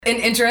An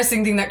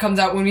interesting thing that comes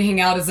out when we hang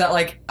out is that,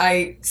 like,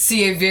 I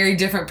see a very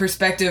different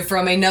perspective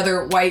from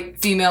another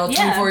white female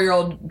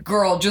 24-year-old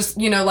girl, just,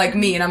 you know, like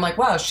me. And I'm like,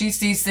 wow, she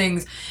sees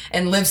things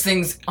and lives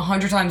things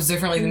 100 times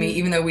differently than me,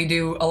 even though we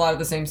do a lot of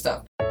the same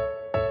stuff.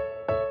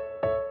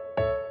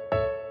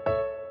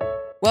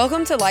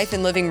 Welcome to Life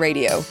and Living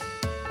Radio,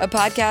 a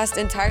podcast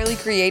entirely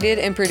created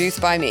and produced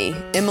by me,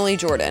 Emily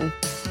Jordan.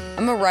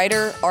 I'm a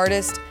writer,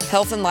 artist,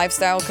 health and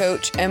lifestyle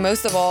coach, and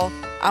most of all,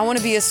 I want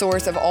to be a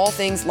source of all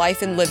things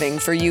life and living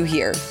for you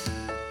here.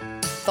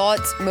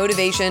 Thoughts,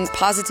 motivation,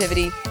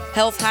 positivity,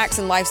 health hacks,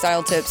 and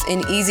lifestyle tips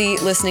in easy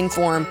listening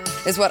form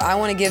is what I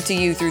want to give to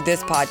you through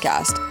this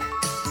podcast.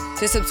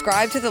 To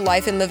subscribe to the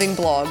Life and Living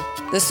blog,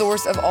 the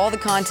source of all the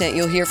content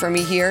you'll hear from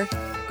me here,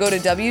 go to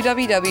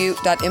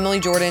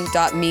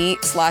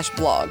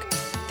www.emilyjordan.me/blog.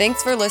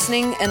 Thanks for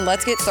listening, and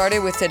let's get started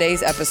with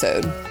today's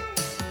episode.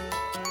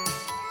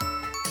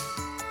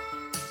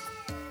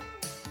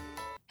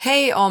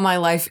 Hey, all my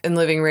Life and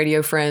Living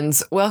Radio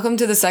friends. Welcome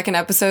to the second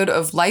episode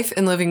of Life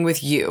and Living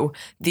with You,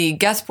 the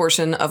guest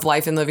portion of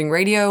Life and Living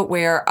Radio,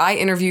 where I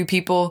interview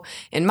people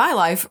in my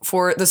life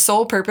for the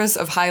sole purpose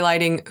of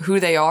highlighting who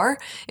they are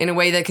in a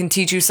way that can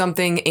teach you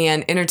something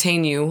and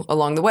entertain you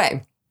along the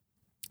way.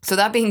 So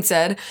that being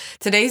said,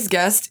 today's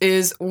guest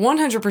is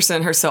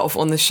 100% herself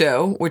on the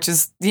show, which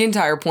is the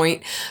entire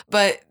point,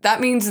 but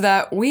that means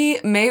that we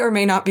may or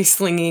may not be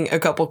slinging a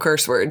couple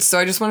curse words. So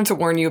I just wanted to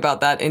warn you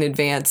about that in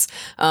advance.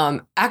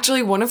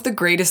 Actually, one of the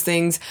greatest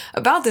things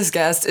about this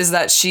guest is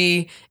that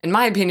she, in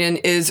my opinion,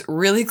 is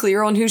really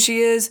clear on who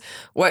she is,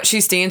 what she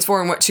stands for,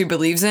 and what she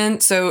believes in.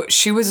 So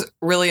she was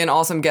really an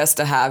awesome guest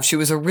to have. She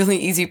was a really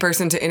easy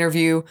person to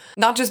interview,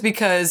 not just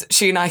because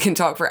she and I can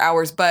talk for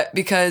hours, but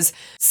because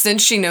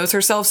since she knows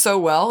herself so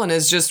well and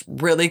is just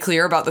really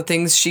clear about the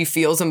things she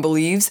feels and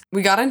believes,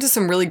 we got into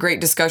some really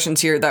great discussions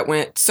here that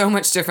went so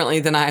much differently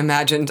than I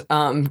imagined,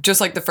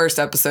 just like the first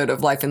episode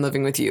of Life and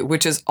Living with You,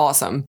 which is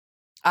awesome.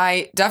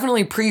 I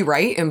definitely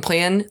pre-write and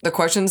plan the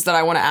questions that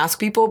I want to ask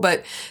people,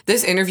 but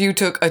this interview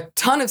took a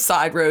ton of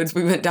side roads.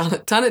 We went down a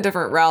ton of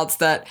different routes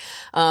that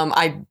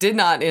I did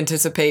not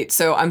anticipate,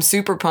 so I'm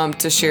super pumped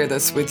to share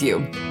this with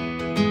you.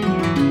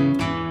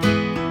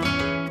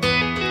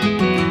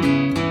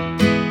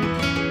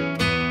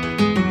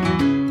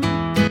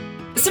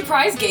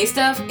 Surprise gay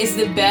stuff is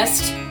the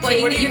best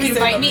thing that you can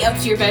invite me up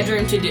to your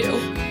bedroom to do.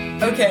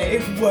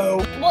 Okay, whoa.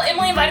 Well,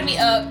 Emily invited me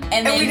up,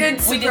 and then we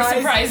did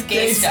surprise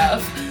gay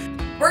stuff.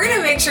 We're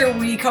gonna make sure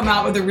we come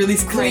out with a really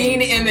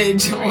clean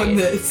image on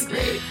this.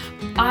 Great.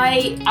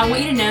 I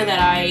want you to know that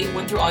I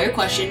went through all your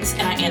questions,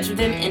 and I answered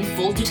them in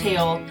full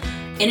detail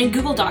in a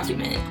Google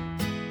document.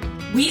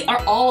 We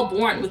are all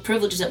born with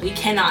privileges that we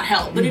cannot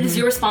help, but it is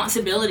your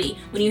responsibility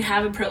when you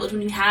have a privilege,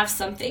 when you have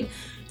something,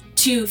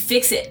 to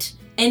fix it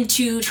and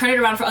to turn it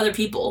around for other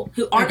people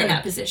who aren't in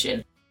that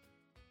position.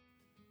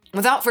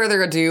 Without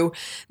further ado,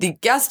 the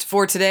guest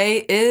for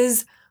today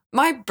is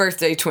my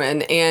birthday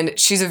twin, and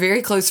she's a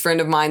very close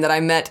friend of mine that I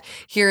met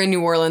here in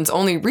New Orleans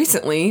only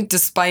recently,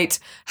 despite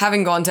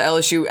having gone to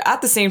LSU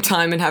at the same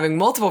time and having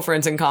multiple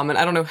friends in common.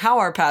 I don't know how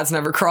our paths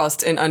never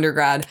crossed in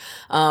undergrad,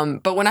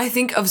 but when I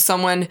think of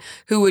someone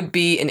who would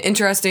be an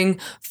interesting,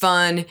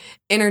 fun,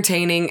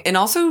 entertaining, and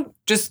also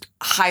just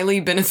highly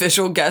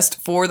beneficial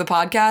guest for the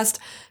podcast,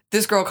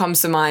 this girl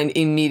comes to mind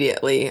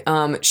immediately.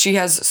 She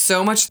has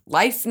so much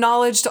life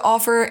knowledge to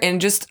offer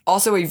and just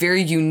also a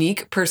very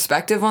unique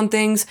perspective on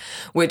things,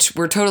 which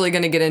we're totally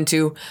going to get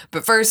into.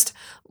 But first,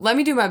 let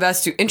me do my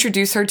best to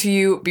introduce her to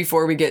you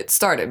before we get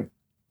started.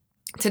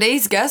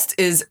 Today's guest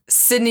is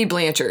Sydney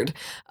Blanchard.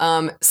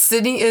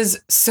 Sydney is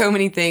so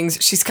many things.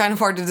 She's kind of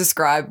hard to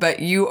describe,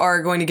 but you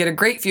are going to get a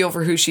great feel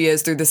for who she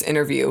is through this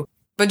interview.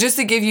 But just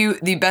to give you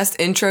the best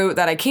intro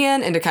that I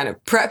can and to kind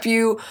of prep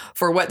you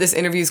for what this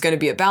interview is going to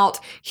be about,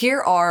 here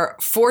are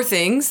 4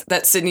 things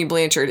that Sydney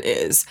Blanchard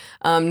is.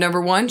 Number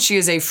 1, she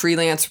is a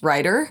freelance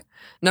writer.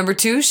 Number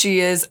 2,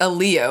 she is a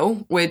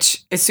Leo,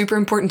 which is super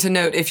important to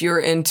note if you're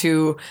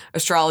into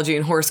astrology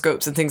and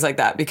horoscopes and things like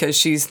that, because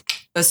she's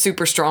a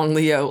super strong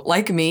Leo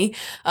like me.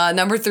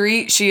 Number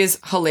 3, she is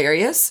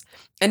hilarious.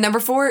 And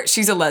number 4,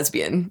 she's a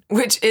lesbian,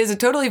 which is a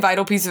totally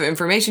vital piece of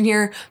information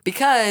here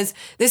because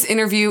this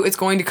interview is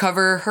going to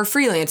cover her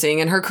freelancing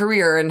and her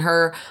career and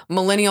her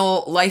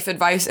millennial life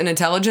advice and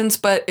intelligence,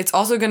 but it's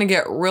also going to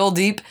get real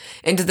deep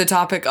into the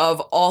topic of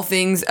all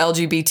things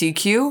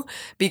LGBTQ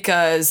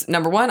because,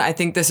 number 1, I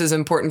think this is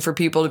important for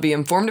people to be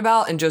informed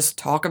about and just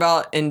talk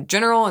about in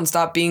general and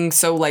stop being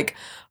so like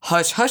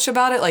hush-hush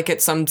about it like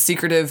it's some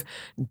secretive,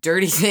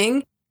 dirty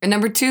thing. And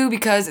number 2,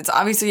 because it's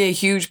obviously a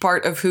huge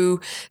part of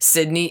who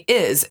Sydney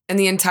is. And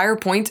the entire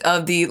point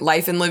of the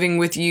Life and Living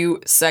with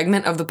You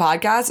segment of the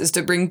podcast is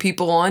to bring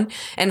people on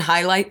and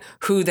highlight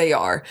who they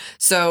are.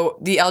 So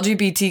the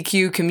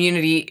LGBTQ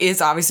community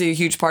is obviously a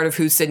huge part of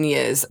who Sydney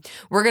is.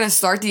 We're going to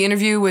start the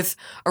interview with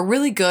a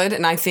really good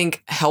and I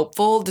think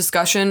helpful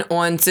discussion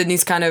on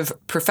Sydney's kind of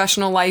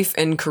professional life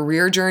and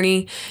career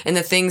journey and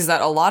the things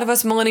that a lot of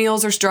us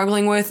millennials are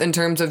struggling with in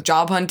terms of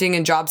job hunting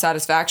and job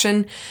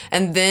satisfaction.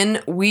 And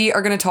then we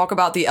are going to talk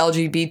about the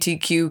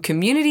LGBTQ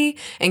community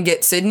and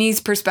get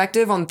Sydney's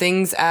perspective on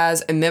things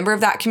as a member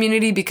of that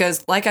community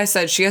because, like I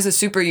said, she has a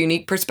super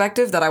unique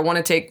perspective that I want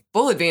to take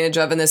full advantage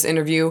of in this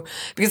interview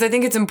because I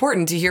think it's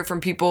important to hear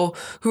from people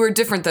who are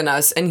different than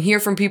us and hear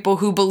from people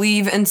who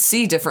believe and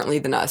see differently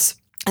than us.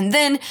 And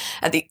then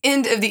at the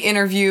end of the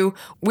interview,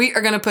 we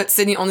are going to put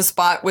Sydney on the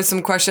spot with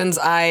some questions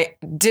I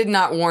did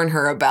not warn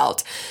her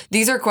about.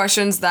 These are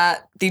questions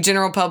that the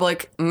general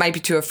public might be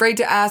too afraid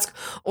to ask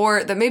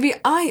or that maybe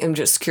I am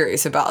just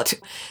curious about.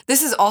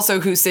 This is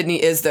also who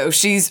Sydney is, though.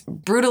 She's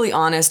brutally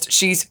honest.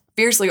 She's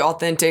fiercely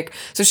authentic.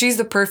 So she's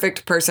the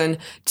perfect person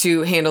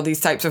to handle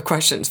these types of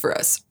questions for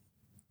us.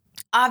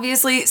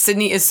 Obviously,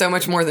 Sydney is so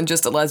much more than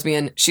just a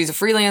lesbian. She's a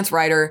freelance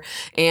writer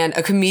and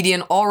a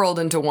comedian all rolled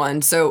into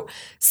one. So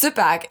sit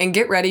back and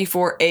get ready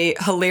for a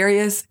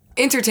hilarious,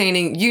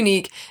 entertaining,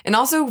 unique, and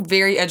also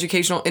very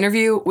educational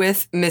interview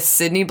with Miss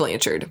Sydney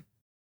Blanchard.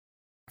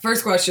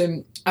 First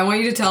question, I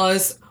want you to tell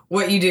us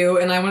what you do,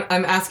 and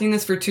I'm asking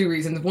this for two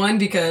reasons. One,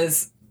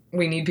 because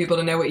we need people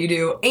to know what you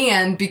do,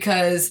 and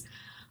because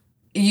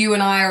you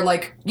and I are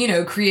like, you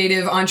know,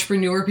 creative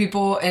entrepreneur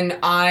people, and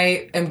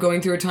I am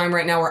going through a time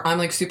right now where I'm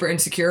like super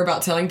insecure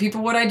about telling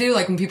people what I do.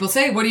 Like when people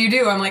say, what do you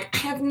do? I'm like, I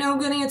have no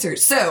good answer.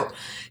 So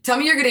tell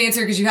me your good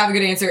answer because you have a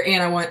good answer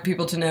and I want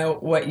people to know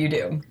what you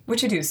do.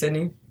 What you do,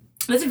 Sydney?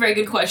 That's a very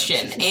good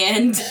question.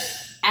 And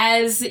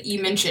as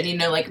you mentioned, you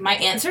know, like my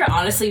answer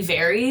honestly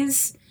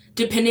varies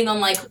depending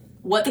on like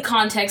what the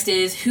context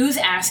is, who's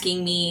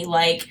asking me,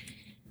 like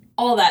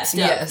all that stuff.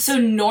 Yes. So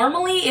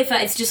normally if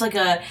it's just like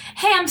a,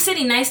 hey, I'm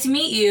Sydney, nice to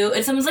meet you,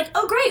 and someone's like,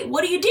 oh great,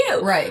 what do you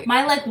do? Right.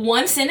 My like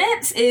one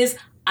sentence is,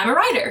 I'm a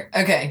writer.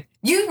 Okay.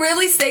 You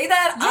really say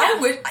that? Yeah. I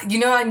would, you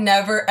know,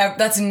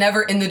 that's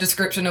never in the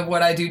description of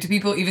what I do to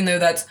people, even though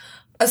that's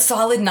a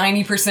solid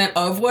 90%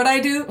 of what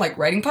I do, like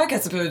writing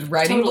podcast episodes,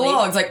 writing Totally.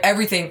 blogs, like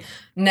everything.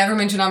 Never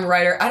mention I'm a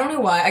writer. I don't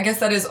know why. I guess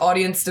that is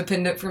audience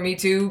dependent for me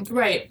too.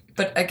 Right.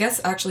 But I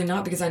guess actually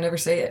not because I never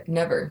say it.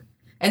 Never.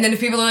 And then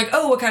if people are like,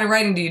 oh, what kind of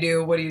writing do you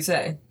do? What do you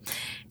say?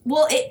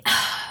 Well,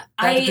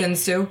 That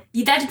depends too.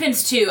 That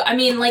depends too. I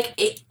mean, like,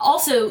 it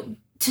also,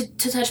 to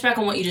touch back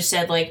on what you just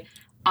said, like,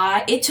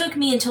 it took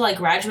me until I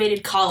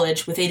graduated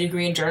college with a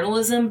degree in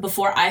journalism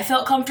before I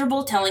felt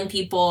comfortable telling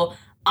people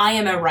I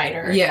am a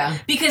writer. Yeah.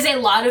 Because a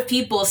lot of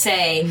people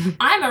say,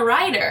 I'm a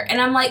writer.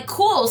 And I'm like,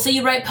 cool, so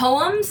you write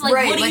poems? Like,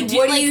 right. what do like, you do?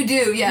 What do you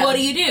do? Yeah. What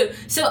do you do?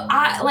 So,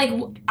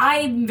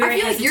 I'm very I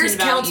feel like yours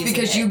about counts using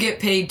because it. you get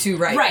paid to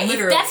write. Right.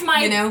 Literally, That's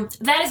my, you know?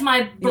 that is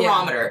my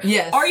barometer. Yeah.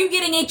 Yes. Are you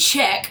getting a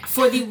check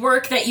for the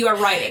work that you are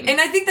writing?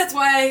 And I think that's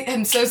why I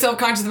am so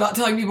self-conscious about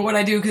telling people what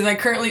I do, because I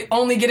currently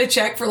only get a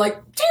check for like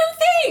 2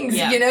 things,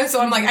 Yeah. you know?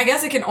 So I'm like, I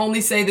guess I can only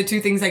say the 2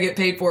 things I get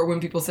paid for when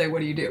people say, what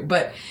do you do?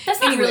 But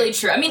that's not really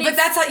true. I mean, but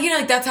that's how, you know,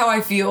 like that's how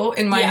I feel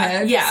in my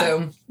head. Yeah.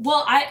 So.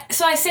 Well, I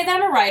say that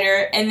I'm a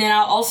writer, and then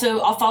I'll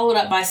follow it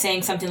up by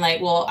saying something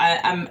like, well,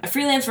 I'm a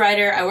freelance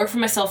writer. I work for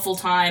myself full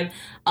time.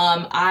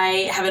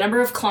 I have a number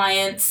of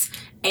clients,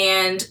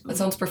 and That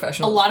sounds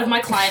professional. a lot of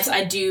my clients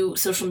I do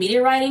social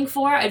media writing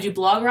for. I do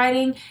blog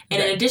writing,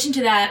 and in addition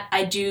to that,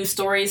 I do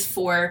stories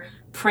for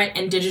print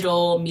and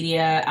digital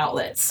media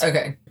outlets.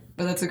 Okay.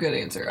 But that's a good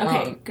answer.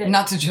 Okay, good.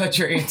 Not to judge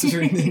your answers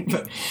or anything,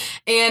 but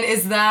and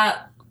is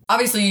that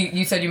obviously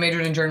you said you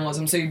majored in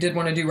journalism, so you did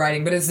want to do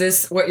writing, but is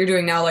this what you're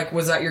doing now? Like,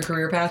 was that your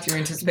career path you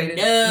anticipated?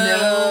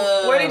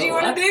 No. What did you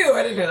want to do?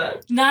 I didn't know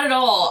that. Not at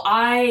all.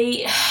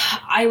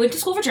 I went to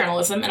school for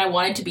journalism, and I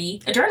wanted to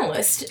be a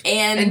journalist.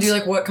 And do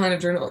like what kind of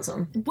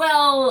journalism?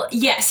 Well,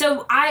 yeah.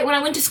 So when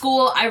I went to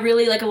school, I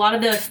really like a lot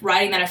of the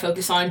writing that I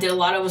focused on. Did a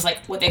lot of was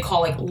like what they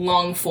call like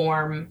long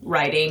form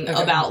writing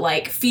about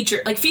like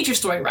feature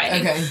story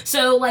writing. Okay.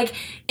 So like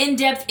in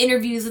depth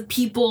interviews with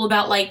people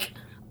about like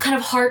kind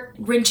of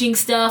heart-wrenching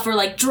stuff or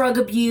like drug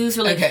abuse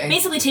or like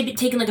basically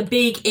taking like a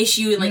big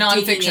issue and like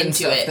digging nonfiction into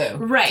stuff, it. though.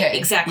 Right, Okay.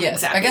 exactly, Yes.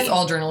 exactly. I guess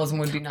all journalism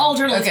would be nonfiction. All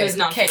journalism is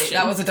nonfiction. Okay,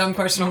 that was a dumb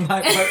question on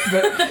my part,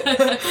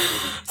 but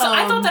So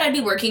I thought that I'd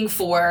be working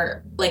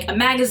for like a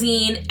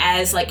magazine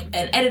as like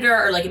an editor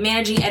or like a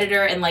managing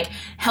editor and like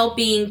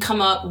helping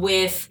come up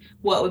with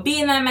what would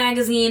be in that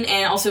magazine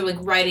and also like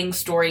writing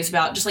stories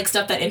about just like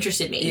stuff that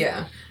interested me.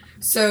 Yeah.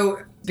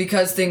 So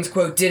because things,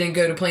 quote, didn't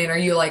go to plan, are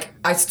you like,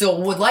 I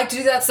still would like to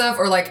do that stuff,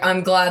 or like,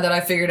 I'm glad that I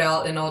figured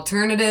out an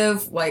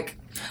alternative? Like,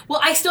 well,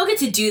 I still get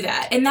to do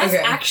that. And that's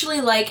actually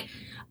like,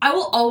 I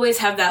will always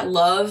have that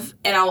love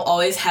and I will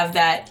always have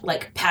that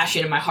like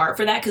passion in my heart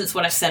for that because it's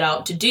what I set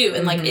out to do.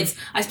 And like,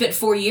 I spent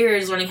 4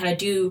 years learning how to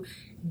do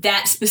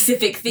that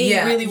specific thing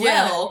really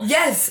well.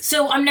 Yes.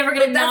 So I'm never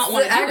going to not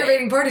want to do it. The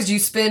aggravating part is you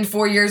spend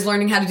 4 years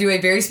learning how to do a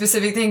very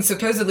specific thing,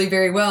 supposedly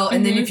very well,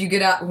 and then when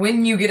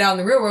you get out in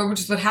the real world,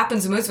 which is what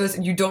happens to most of us,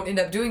 you don't end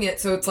up doing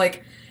it. So it's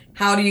like,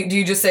 how do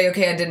you just say,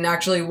 okay, I didn't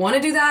actually want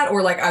to do that,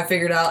 or like I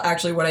figured out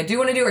actually what I do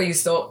want to do? Are you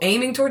still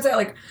aiming towards that?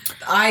 Like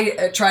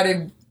I try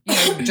to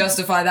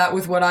justify that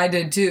with what I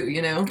did too,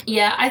 you know?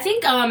 Yeah, I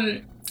think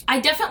I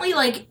definitely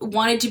like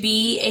wanted to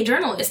be a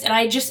journalist, and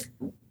I just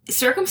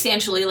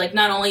circumstantially, like,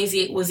 not only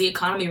was the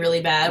economy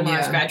really bad when I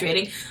was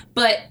graduating,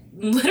 but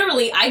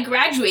literally I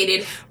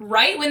graduated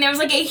right when there was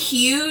like a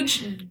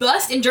huge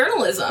bust in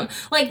journalism.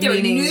 Like, there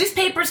were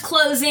newspapers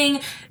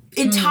closing,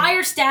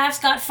 entire staffs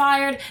got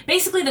fired.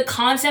 Basically, the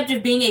concept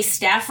of being a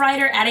staff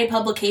writer at a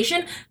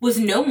publication was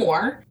no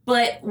more.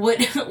 But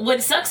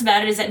what sucks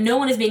about it is that no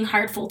one is being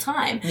hired full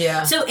time.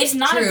 Yeah. So it's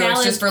not a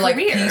valid it's just for career.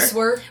 Like piece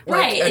work,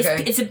 right?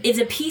 Okay. It's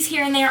a piece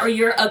here and there, or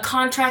you're a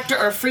contractor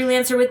or a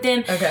freelancer with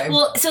them. Okay.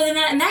 Well, so in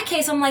that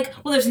case, I'm like,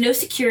 well, there's no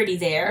security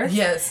there.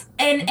 Yes.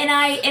 And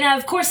I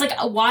of course, like,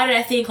 why did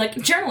I think like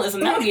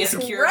journalism, that would be a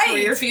secure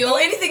career field? Well,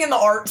 anything in the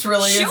arts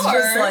really is just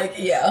like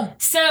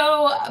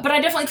So, but I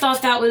definitely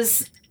thought that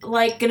was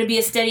like going to be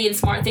a steady and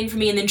smart thing for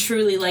me. And then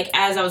truly, like,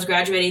 as I was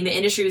graduating, the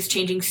industry was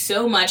changing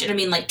so much. And I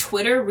mean, like,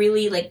 Twitter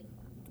really like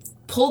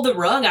pulled the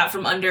rug out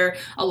from under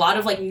a lot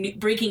of like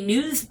breaking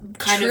news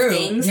kind of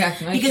things.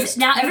 Yeah, because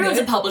now everyone's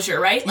a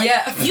publisher, right? Like,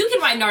 you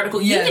can write an article,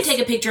 you can take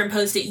a picture and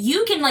post it,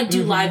 you can like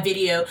do live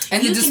video,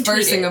 and the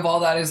dispersing of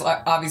all that is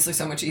obviously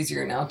so much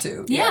easier now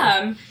too.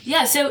 Yeah.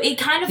 So it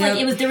kind of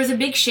like there was a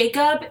big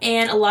shakeup,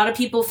 and a lot of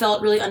people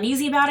felt really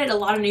uneasy about it. A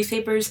lot of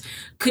newspapers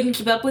couldn't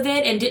keep up with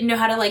it and didn't know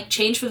how to like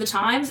change for the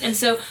times, and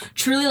so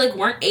truly like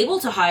weren't able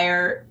to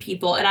hire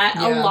people. And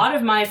a lot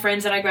of my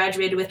friends that I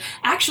graduated with,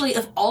 actually,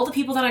 of all the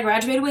people that I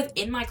graduated with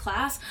in my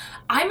class,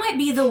 I might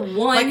be the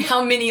one. Like,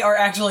 how many are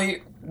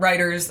actually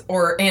writers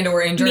or in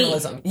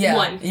journalism? Me. Yeah.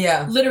 One.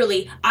 Yeah.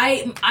 Literally.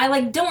 I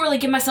like don't really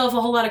give myself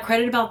a whole lot of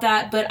credit about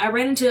that, but I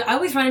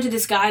always run into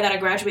this guy that I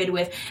graduated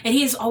with, and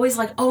he's always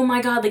like, oh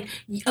my God, like,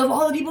 of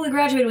all the people we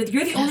graduated with,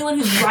 you're the only one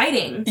who's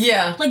writing.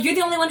 Yeah. Like, you're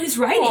the only one who's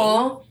writing.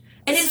 Aww.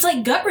 And it's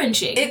like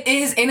gut-wrenching. It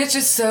is, and it's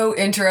just so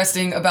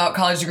interesting about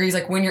college degrees.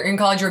 Like, when you're in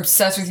college, you're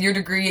obsessed with your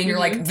degree, and you're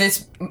like,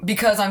 this,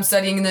 because I'm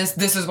studying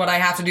this is what I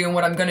have to do and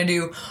what I'm going to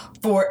do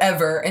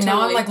forever. And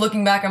now I'm like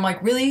looking back, I'm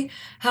like, really?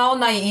 How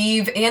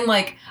naive. And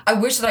like, I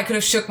wish that I could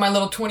have shook my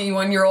little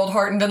 21-year-old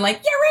heart and been like,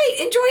 yeah, right,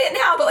 enjoy it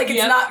now. But like,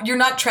 it's not, you're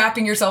not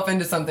trapping yourself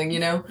into something, you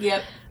know?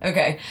 Yep.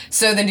 Okay.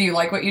 So then do you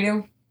like what you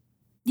do?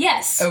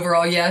 Yes.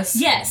 Overall, yes?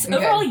 Yes. Okay.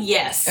 Overall,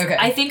 yes. Okay.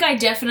 I think I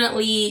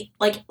definitely,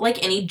 like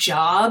any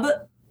job,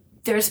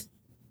 there's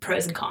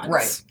pros and cons.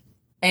 Right.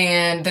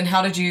 And then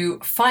how did you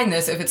find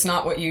this if it's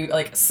not what you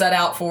like set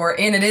out for?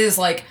 And it is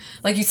like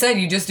you said,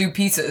 you just do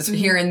pieces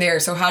here and there.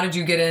 So how did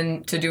you get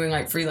into doing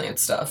like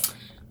freelance stuff?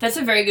 That's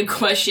a very good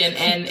question,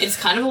 and it's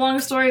kind of a long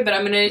story, but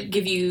I'm going to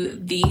give you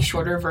the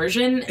shorter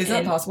version. Is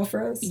that possible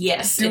for us?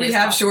 Yes. Do we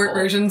have short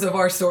versions of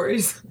our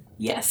stories?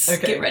 Yes.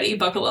 Okay. Get ready.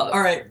 Buckle up.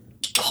 All right.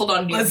 Hold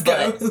on to your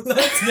butt.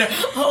 Let's go.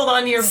 Hold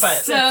on to your butt.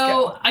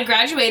 So I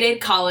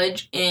graduated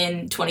college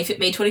in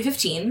May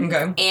 2015.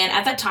 Okay. And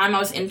at that time, I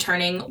was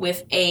interning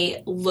with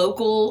a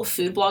local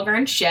food blogger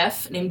and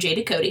chef named Jay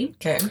Ducote.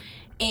 Okay.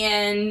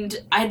 And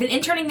I had been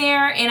interning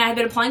there, and I had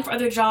been applying for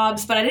other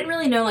jobs, but I didn't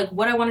really know like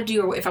what I wanted to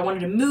do, or if I wanted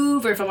to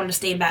move, or if I wanted to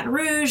stay in Baton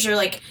Rouge, or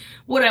like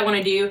what I want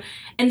to do.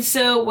 And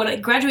so when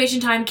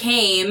graduation time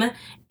came,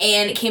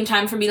 and it came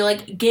time for me to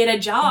like get a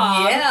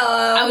job,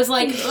 I was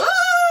like,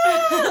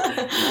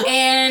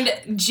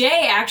 and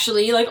Jay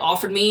actually like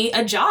offered me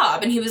a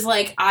job, and he was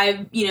like,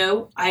 I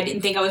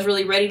didn't think I was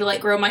really ready to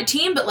like grow my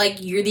team, but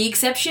like you're the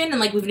exception, and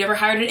like we've never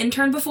hired an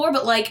intern before,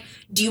 but like,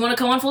 do you want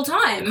to come on full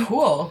time?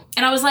 Cool.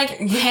 And I was like,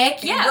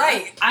 heck yeah.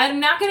 Right.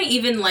 I'm not going to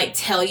even like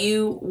tell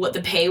you what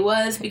the pay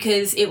was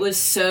because it was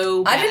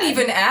so bad. I didn't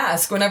even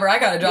ask whenever I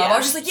got a job. I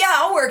was just like, yeah,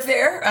 I'll work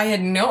there. I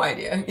had no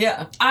idea.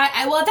 Yeah.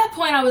 Well, at that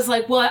point I was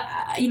like, well,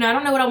 I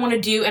don't know what I want to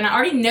do, and I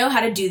already know how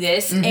to do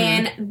this,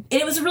 and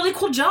it was a really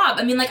cool job.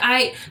 I mean, like,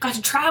 I got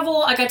to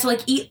travel, I got to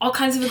like eat all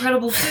kinds of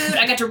incredible food,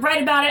 I got to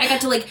write about it, I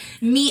got to like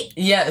meet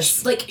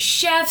like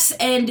chefs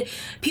and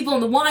people in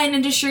the wine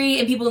industry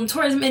and people in the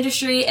tourism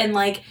industry, and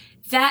like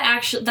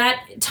that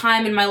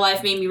time in my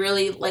life made me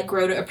really like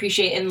grow to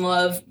appreciate and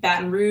love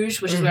Baton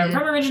Rouge, which is where I'm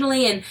from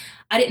originally, and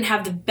I didn't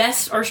have the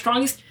best or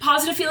strongest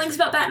positive feelings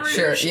about Baton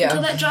Rouge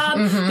until that job.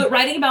 But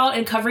writing about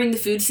and covering the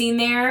food scene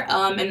there,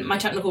 and my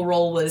technical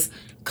role was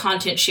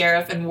content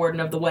sheriff and warden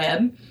of the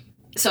web.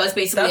 So it's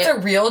basically That's a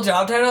real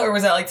job title, or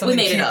was that like something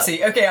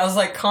cutesy? Okay, I was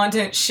like,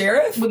 content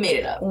sheriff? We made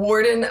it up.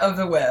 Warden of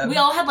the web. We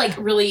all had like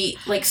really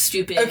like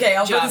stupid Okay,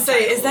 I was about to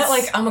say, titles. Is that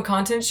like, I'm a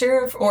content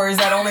sheriff? Or is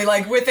that only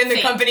like within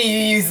the company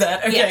you use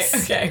that? Okay,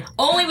 yes. Okay.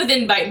 Only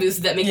within Byte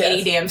Boost that make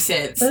any damn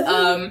sense.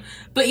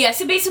 But yeah,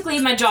 so basically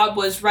my job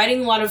was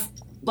writing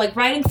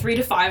 3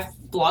 to 5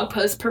 blog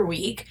posts per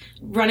week,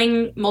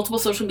 running multiple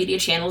social media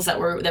channels that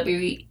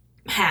we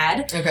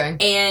had. Okay.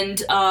 And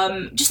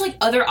just like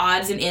other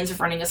odds and ends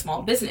of running a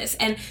small business.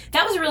 And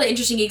that was a really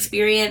interesting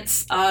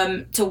experience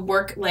to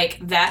work like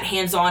that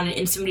hands-on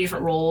in so many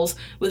different roles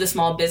with a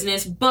small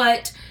business.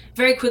 But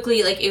very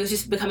quickly, like, it was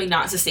just becoming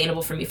not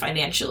sustainable for me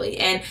financially.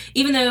 And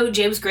even though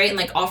Jay was great and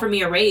like offered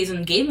me a raise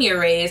and gave me a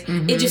raise,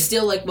 it just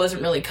still like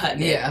wasn't really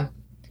cutting it. Yeah.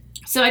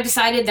 So I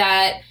decided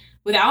that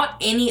without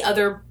any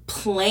other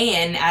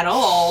plan at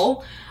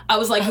all, I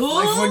was like,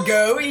 life would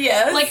go,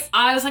 yes. Like,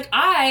 I was like,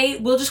 I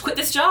will just quit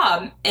this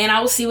job and I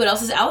will see what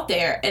else is out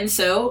there. And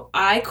so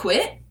I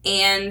quit,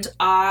 and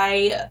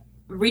I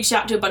reached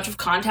out to a bunch of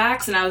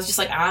contacts, and I was just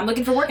like, I'm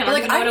looking for work, and I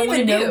don't I know what I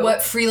want to do.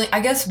 What freelance. I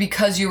guess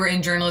because you were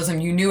in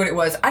journalism, you knew what it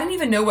was. I didn't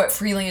even know what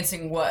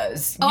freelancing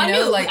was. I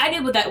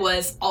knew what that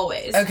was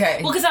always. Okay.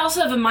 Well, because I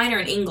also have a minor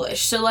in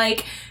English, so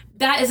like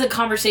that is a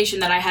conversation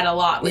that I had a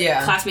lot with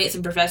classmates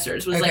and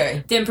professors. Was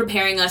like them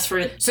preparing us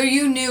for. So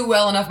you knew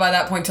well enough by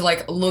that point to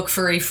like look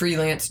for a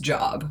freelance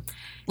job.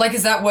 Like,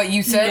 is that what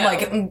you said? No.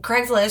 Like,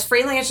 Craigslist,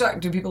 freelance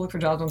job. Do people look for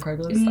jobs on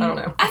Craigslist? I don't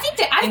know. I think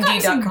that I've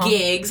gotten some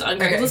gigs on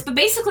Craigslist, but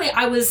basically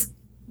I was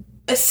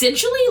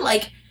essentially,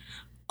 like,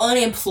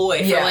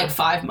 unemployed for, like,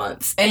 5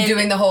 months. And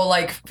doing the whole,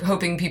 like,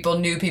 hoping people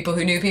knew people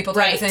who knew people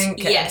type of thing?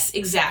 Okay. Yes,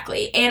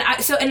 exactly. And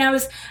I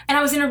was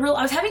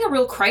having a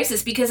real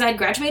crisis because I had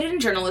graduated in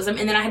journalism,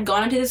 and then I had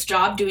gone into this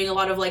job doing a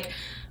lot of, like,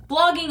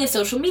 blogging and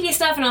social media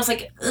stuff, and I was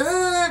like,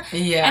 I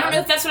don't know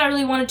if that's what I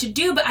really wanted to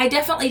do, but I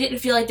definitely didn't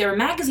feel like there were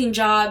magazine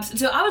jobs, and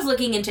so I was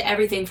looking into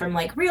everything from,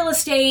 like, real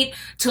estate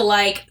to,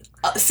 like,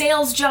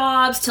 sales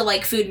jobs to,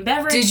 like, food and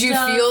beverage Did you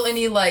stuff. feel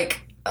any,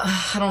 like,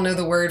 I don't know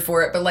the word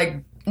for it, but, like,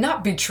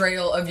 not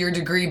betrayal of your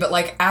degree, but,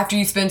 like, after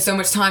you spend so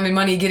much time and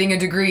money getting a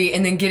degree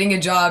and then getting a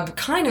job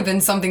kind of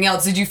in something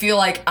else, did you feel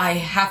like, I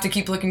have to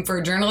keep looking for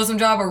a journalism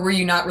job, or were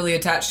you not really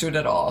attached to it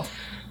at all?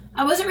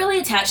 I wasn't really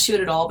attached to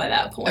it at all by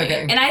that point.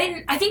 Okay. And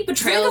I think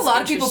betrayal is a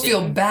lot of people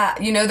feel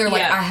bad. You know, they're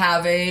like, I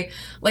have a,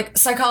 like,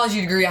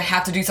 psychology degree, I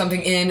have to do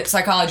something in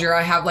psychology, or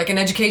I have, like, an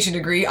education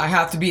degree, I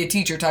have to be a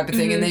teacher type of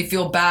thing, and they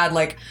feel bad,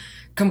 like,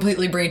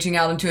 completely branching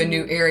out into a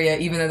new area,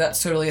 even though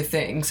that's totally a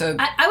thing. So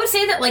I would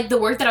say that, like, the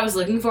work that I was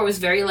looking for was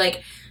very,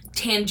 like,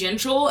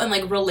 tangential and,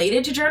 like,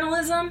 related to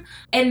journalism,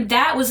 and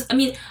that was, I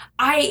mean,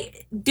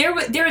 there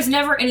was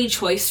never any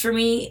choice for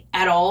me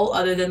at all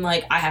other than,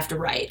 like, I have to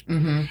write.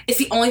 It's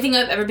the only thing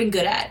I've ever been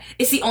good at.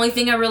 It's the only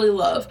thing I really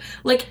love.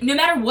 Like, no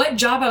matter what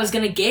job I was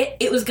gonna get,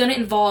 it was gonna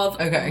involve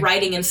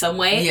writing in some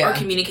way or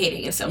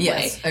communicating in some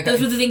way. Those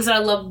were the things that I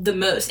loved the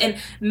most. And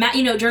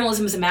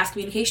journalism is a mass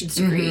communications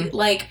degree.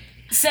 Like,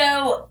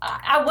 so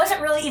I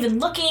wasn't really even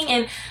looking,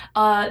 and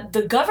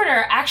the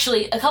governor,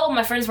 actually, a couple of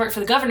my friends worked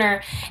for the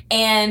governor,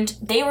 and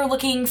they were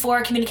looking for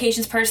a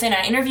communications person.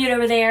 I interviewed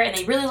over there, and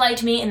they really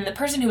liked me, and the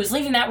person who was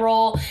leaving that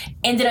role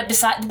ended up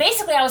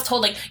basically I was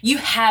told, like, you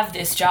have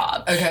this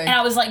job. And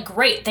I was like,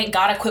 great, thank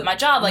God I quit my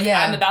job. Like,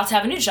 I'm about to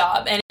have a new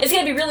job, and it's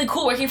going to be really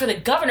cool working for the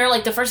governor,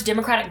 like the first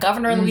Democratic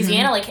governor in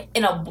Louisiana, like,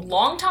 in a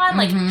long time.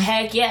 Like,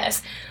 heck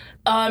yes.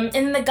 And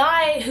then the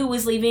guy who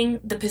was leaving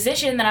the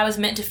position that I was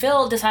meant to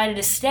fill decided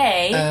to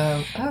stay.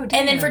 And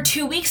then for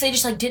 2 weeks, they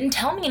just, like, didn't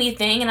tell me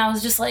anything. And I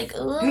was just like,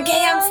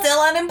 okay, I'm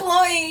still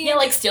unemployed. Yeah,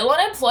 like, still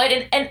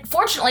unemployed. And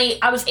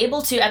fortunately, I was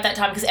able to, at that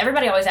time, because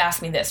everybody always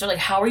asked me this. They're like,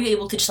 how are you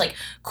able to just, like,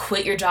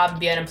 quit your job and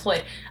be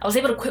unemployed? I was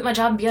able to quit my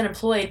job and be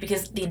unemployed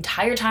because the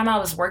entire time I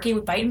was working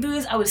with Bite and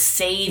Booze, I was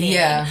saving.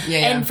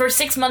 And for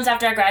 6 months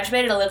after I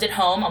graduated, I lived at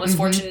home. I was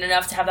fortunate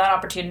enough to have that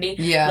opportunity.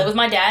 Live with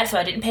my dad, so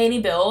I didn't pay any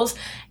bills.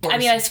 I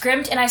mean, I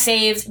scrimped and I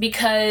saved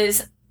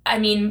because, I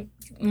mean,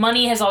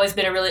 money has always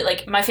been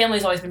my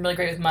family's always been really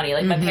great with money.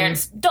 Like, my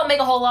parents don't make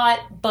a whole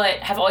lot, but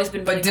have always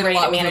been really great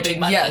at managing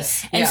money.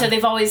 And so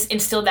they've always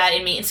instilled that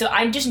in me. And so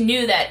I just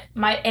knew that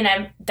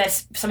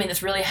that's something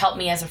that's really helped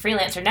me as a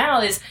freelancer now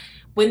is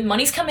when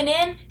money's coming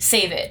in,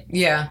 save it.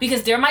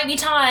 Because there might be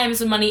times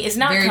when money is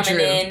not coming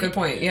in. Good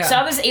point, So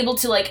I was able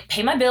to, like,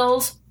 pay my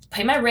bills,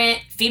 pay my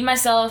rent, feed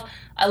myself.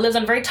 I lived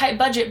on a very tight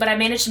budget, but I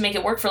managed to make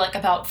it work for, like,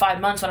 about 5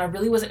 months when I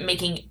really wasn't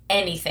making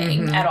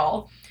anything at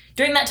all.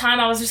 During that time,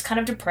 I was just kind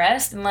of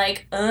depressed and,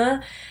 like,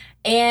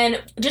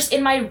 and just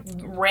in my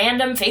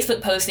random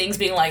Facebook postings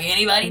being like,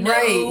 anybody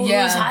know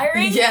who's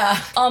hiring?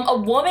 A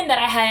woman that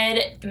I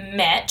had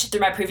met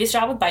through my previous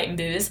job with Bite and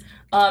Booze,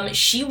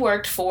 she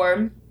worked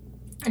for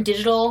a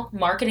digital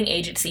marketing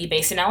agency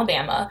based in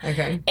Alabama.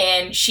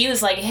 And she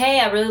was like, hey,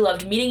 I really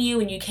loved meeting you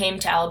when you came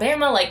to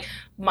Alabama. Like,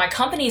 my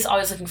company is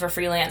always looking for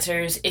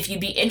freelancers. If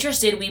you'd be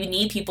interested, we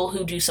need people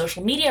who do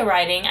social media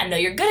writing. I know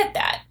you're good at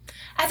that.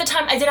 At the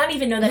time, I did not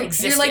even know that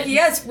existed. You're like,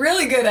 yes,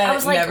 really good at it. I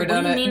was like, what do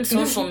you mean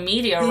social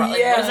media? Like,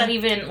 what does that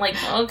even, like,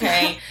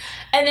 okay.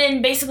 And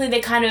then basically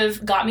they kind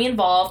of got me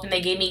involved, and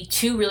they gave me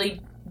 2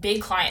 really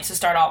big clients to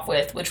start off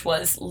with, which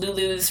was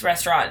Lulu's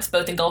restaurants,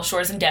 both in Gulf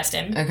Shores and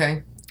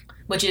Destin.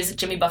 Which is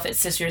Jimmy Buffett's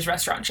sister's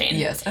restaurant chain.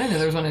 Yes, I didn't know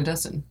there was one in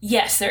Destin.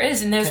 Yes, there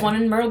is, and there's one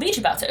in Myrtle Beach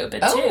about to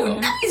open, too. Oh,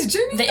 nice,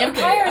 Jimmy. The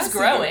empire is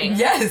growing.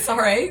 Yes, all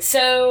right.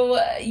 So,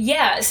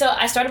 so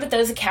I started with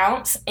those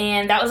accounts,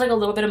 and that was, like, a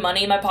little bit of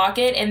money in my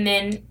pocket, and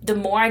then the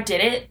more I did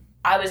it,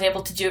 I was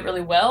able to do it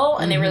really well,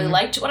 and they really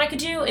liked what I could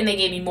do, and they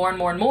gave me more and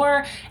more and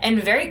more,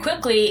 and very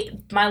quickly,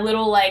 my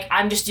little, like,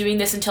 I'm just doing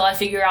this until I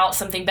figure out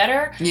something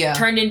better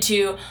turned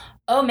into,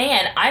 oh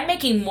man, I'm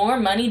making more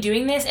money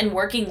doing this and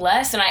working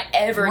less than I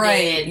ever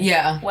did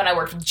when I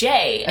worked with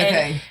Jay.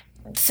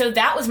 And so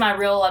that was my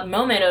real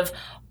moment of,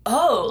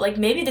 oh, like,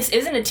 maybe this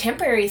isn't a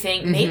temporary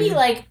thing. Maybe,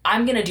 like,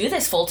 I'm going to do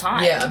this full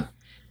time.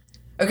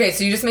 Okay,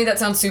 so you just made that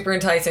sound super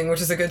enticing,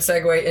 which is a good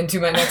segue into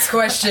my next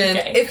question.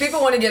 If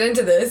people want to get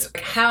into this,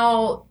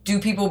 how do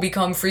people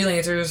become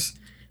freelancers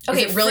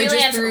Okay, Is it really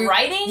freelance just through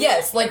writing?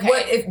 Yes, like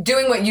Okay. if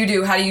doing what you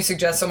do, how do you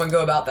suggest someone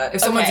go about that?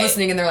 If someone's Okay.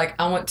 listening and they're like,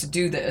 I want to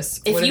do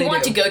this, If what do you they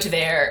want do? to go to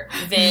there,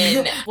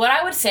 then what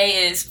I would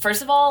say is,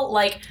 first of all,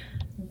 like,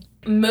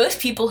 most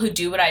people who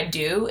do what I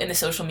do in the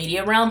social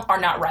media realm are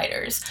not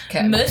writers.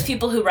 Okay. Most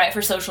people who write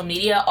for social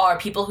media are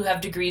people who have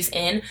degrees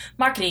in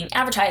marketing,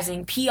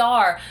 advertising,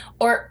 PR,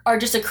 or are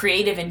just a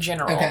creative in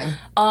general. Okay.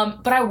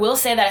 But I will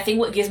say that I think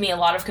what gives me a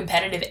lot of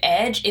competitive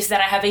edge is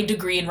that I have a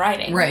degree in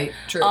writing. Right,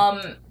 true.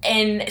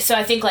 And so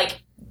I think,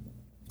 like,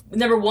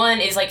 number one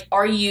is, like,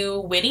 are you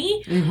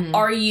witty? Mm-hmm.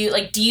 Are you,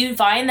 like, do you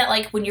find that,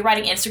 like, when you're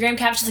writing Instagram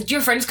captions, like, do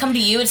your friends come to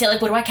you and say, like,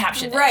 what do I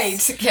caption this?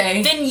 Right,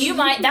 okay. Then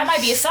that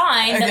might be a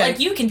sign that, Okay. like,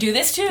 you can do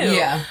this too.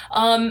 Yeah.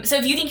 So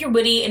if you think you're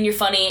witty and you're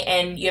funny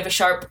and you have a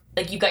sharp,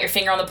 like, you've got your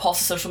finger on the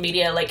pulse of social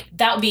media, like,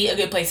 that would be a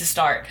good place to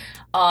start.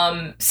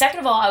 Second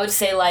of all, I would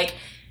say, like,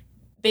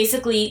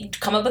 basically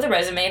come up with a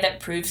resume that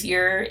proves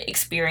your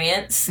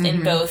experience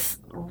in both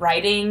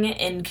writing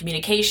and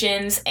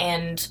communications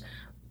and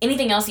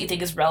anything else that you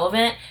think is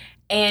relevant,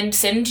 and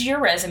send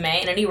your resume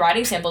and any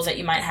writing samples that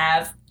you might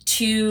have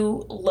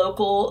to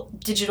local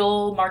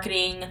digital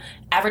marketing,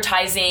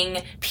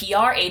 advertising,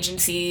 PR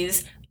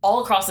agencies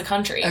all across the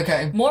country.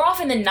 Okay. More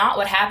often than not,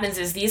 what happens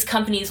is these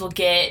companies will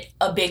get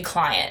a big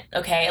client,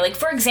 okay? Like,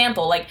 for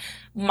example, like,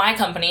 my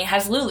company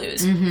has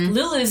Lulu's.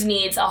 Lulu's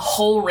needs a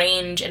whole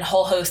range and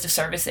whole host of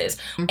services.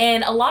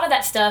 And a lot of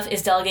that stuff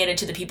is delegated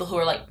to the people who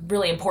are, like,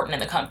 really important in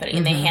the company,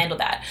 and they handle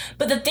that.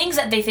 But the things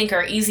that they think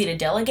are easy to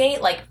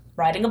delegate, like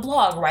writing a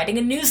blog, writing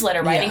a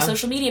newsletter, writing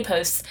social media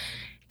posts,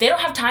 they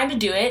don't have time to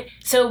do it.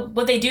 So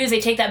what they do is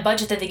they take that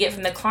budget that they get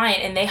from the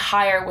client and they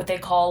hire what they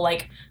call,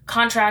 like,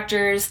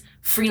 contractors,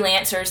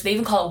 freelancers. They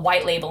even call it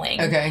white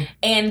labeling. Okay.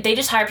 And they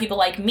just hire people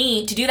like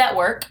me to do that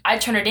work. I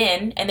turn it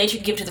in, and they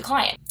give it to the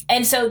client.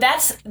 And so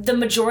that's the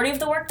majority of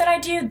the work that I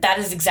do. That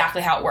is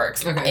exactly how it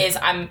works. Okay. Is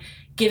I'm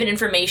given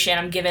information,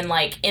 I'm given,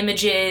 like,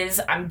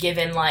 images, I'm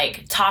given,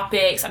 like,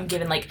 topics, I'm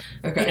given, like,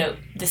 Okay. you know,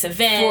 this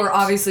event. For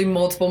obviously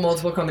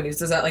multiple companies,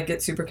 does that, like,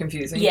 get super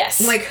confusing? Yes.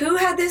 I'm like, who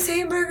had this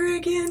hamburger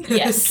again?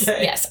 Yes,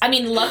 Okay. yes. I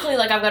mean, luckily,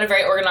 like, I've got a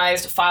very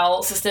organized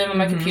file system on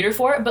my computer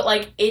for it, but,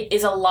 like, it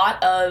is a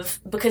lot of,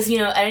 because, you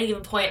know, at any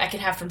given point, I can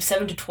have from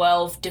 7 to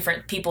 12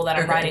 different people that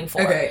I'm writing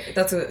for. Okay,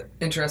 that's an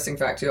interesting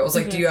fact, too. I was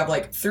like, do you have,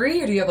 like,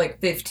 3 or do you have, like,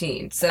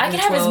 15? 7 I can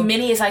to have 12? as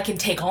many as I can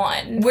take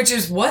on. Which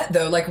is what,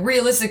 though? Like,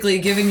 realistically,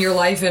 given your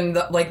life and,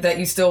 like, that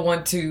you still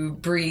want to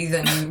breathe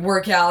and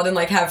work out and,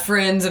 like, have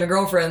friends and a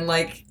girlfriend,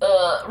 like,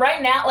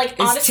 Right now, like, is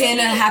honestly, 10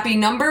 a happy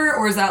number,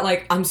 or is that,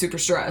 like, I'm super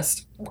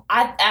stressed?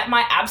 at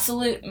my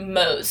absolute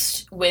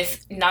most,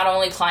 with not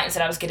only clients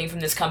that I was getting from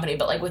this company,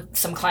 but, like, with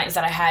some clients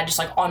that I had just,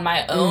 like, on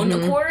my own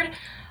accord,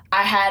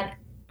 I had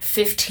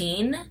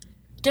 15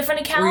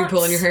 different accounts. Were you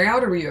pulling your hair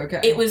out, or were you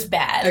okay? It was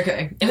bad.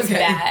 Okay. It was Okay.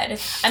 bad.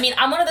 I mean,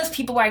 I'm one of those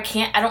people where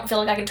I don't feel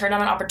like I can turn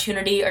down an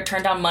opportunity or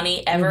turn down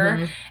money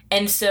ever.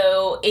 And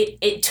so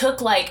it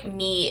took, like,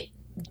 me,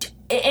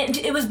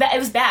 it was bad. It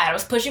was bad. I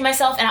was pushing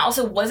myself, and I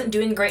also wasn't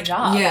doing a great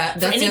job. Yeah, for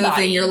that's the other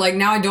anybody. thing. You're like,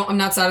 now I'm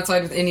not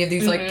satisfied with any of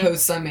these, like,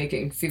 posts I'm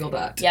making. Feel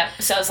that. Yep.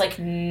 So I was like,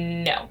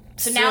 no.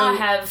 So now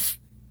I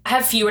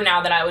have fewer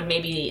now that I would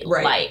maybe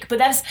like. But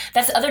that's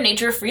the other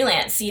nature of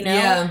freelance, you know?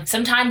 Yeah.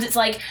 Sometimes it's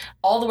like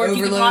all the work you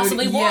could Overload,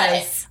 possibly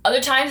yes. want.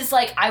 Other times it's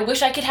like, I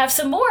wish I could have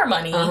some more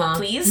money,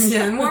 please.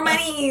 Yeah, more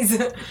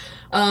monies.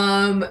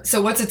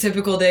 So what's a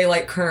typical day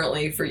like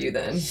currently for you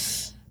then?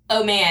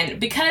 Oh man,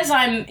 because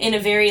I'm in a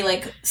very,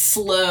 like,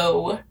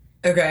 slow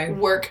Okay.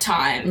 work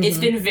time, it's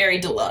been very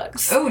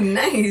deluxe. Oh,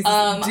 nice.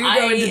 Do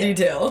go into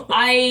detail.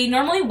 I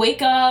normally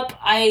wake up,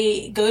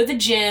 I go to the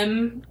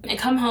gym, I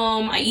come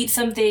home, I eat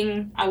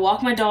something, I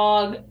walk my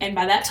dog, and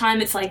by that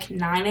time it's like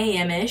 9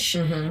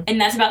 a.m.-ish,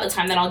 and that's about the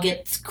time that I'll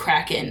get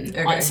cracking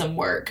on some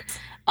work.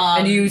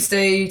 And do you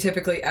stay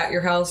typically at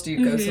your house? Do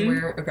you go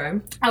somewhere? Okay.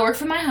 I work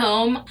from my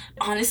home.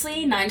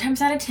 Honestly, 9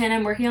 times out of 10,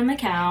 I'm working on the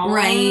couch.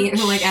 Right.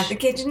 Like at the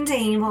kitchen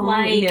table.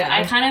 Like, yeah.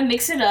 I kind of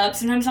mix it up.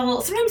 Sometimes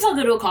I'll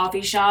go to a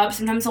coffee shop.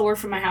 Sometimes I'll work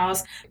from my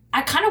house.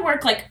 I kind of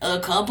work, like,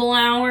 a couple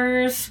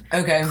hours.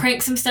 Okay.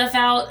 Crank some stuff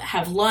out,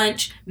 have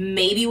lunch,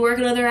 maybe work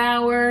another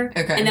hour.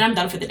 Okay. And then I'm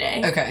done for the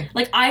day. Okay.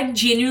 Like, I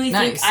genuinely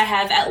think Nice. I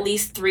have at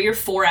least 3 or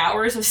 4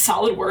 hours of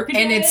solid work a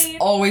day. And it's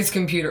always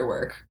computer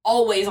work.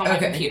 always on my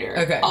Okay. computer.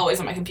 Okay. Always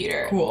on my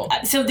computer. Cool.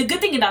 So the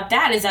good thing about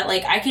that is that,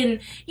 like, I can,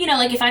 you know,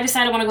 like, if I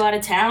decide I want to go out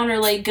of town or,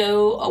 like,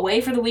 go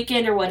away for the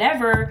weekend or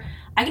whatever,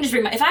 I can just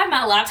bring if I have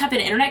my laptop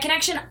and an internet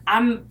connection,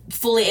 I'm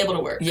fully able to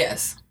work.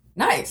 Yes.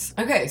 Nice.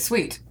 Okay,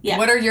 sweet. Yeah.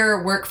 What are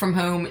your work from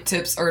home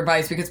tips or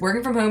advice? Because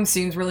working from home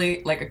seems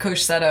really like a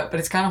cush setup, but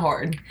it's kind of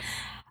hard.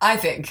 I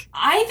think.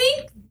 I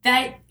think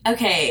that,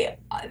 okay,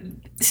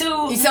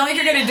 so... You sound like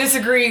you're going to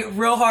disagree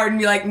real hard and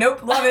be like,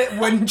 nope, love it,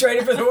 wouldn't trade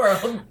it for the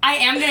world. I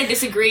am going to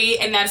disagree,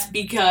 and that's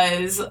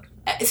because...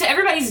 So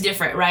everybody's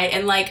different, right?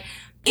 And, like,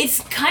 it's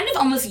kind of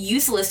almost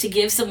useless to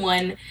give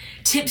someone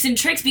tips and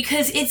tricks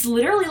because it's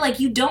literally like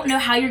you don't know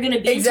how you're going to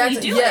be exactly.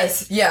 until you do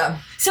yes. it. Yeah.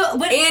 So,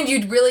 but and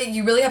you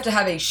really have to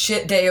have a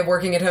shit day of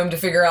working at home to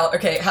figure out,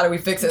 okay, how do we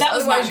fix this? That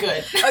was otherwise,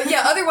 not good.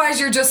 Otherwise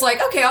you're just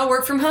like, okay, I'll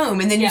work from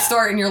home, and then you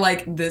start and you're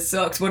like, this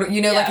sucks. What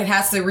like it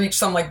has to reach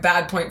some like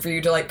bad point for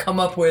you to like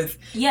come up with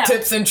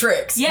tips and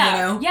tricks. Yeah. You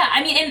know? Yeah.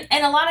 I mean,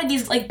 and a lot of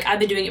these, like, I've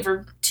been doing it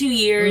for 2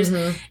 years,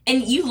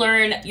 and you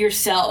learn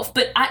yourself.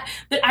 But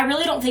I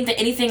really don't think that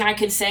anything I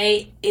could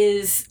say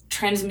is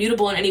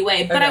transmutable in any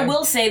way. But I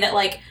will say that,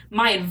 like,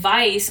 my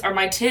advice or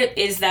my tip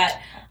is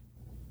that,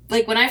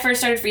 like, when I first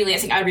started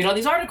freelancing, I read all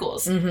these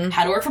articles.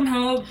 How to work from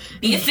home,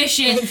 be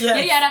efficient,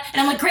 yada yada.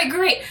 And I'm like,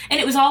 great. And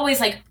it was always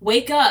like,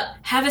 wake up,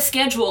 have a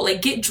schedule,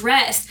 like, get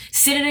dressed,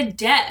 sit at a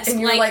desk. And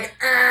you're like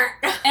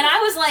and I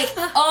was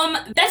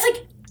like, that's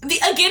like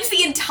against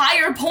the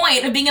entire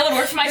point of being able to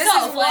work for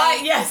myself. This is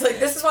why,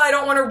 this is why I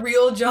don't want a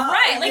real job.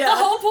 Right, like, the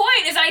whole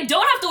point is I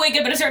don't have to wake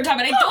up at a certain time,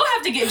 and I don't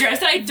have to get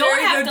dressed, and I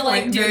don't have to,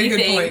 like, do anything.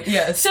 Very good point,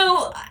 yes.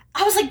 So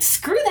I was like,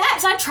 screw that.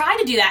 So I tried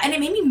to do that, and it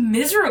made me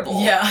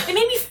miserable. Yeah. It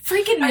made me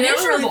freaking miserable. I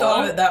never really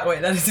thought of it that way.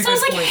 That is a good point.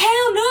 So I was like,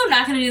 hell no, I'm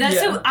not going to do that. Yeah.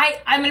 So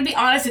I'm going to be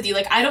honest with you.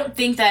 Like, I don't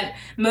think that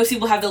most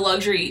people have the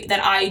luxury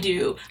that I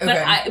do.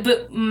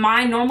 But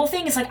my normal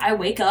thing is, like, I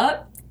wake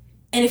up,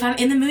 and if I'm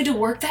in the mood to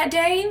work that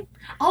day,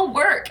 I'll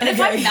work. And if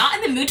I'm not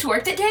in the mood to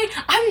work that day,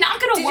 I'm not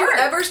going to work. Did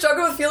you ever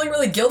struggle with feeling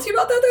really guilty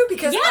about that, though?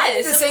 Because I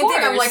did the same thing.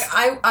 I'm like,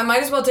 I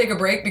might as well take a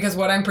break because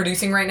what I'm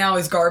producing right now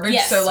is garbage.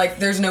 Yes. So, like,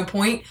 there's no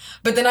point.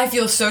 But then I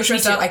feel so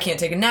stressed out. I can't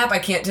take a nap. I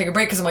can't take a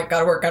break because I'm like,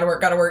 gotta work.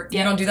 Yeah.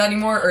 You don't do that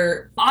anymore?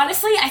 Or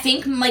honestly, I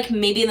think, like,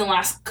 maybe in the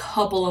last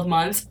couple of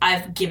months,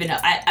 I've given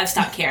up. I've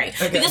stopped caring.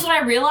 Because what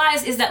I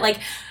realized is that, like,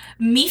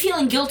 me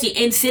feeling guilty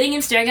and sitting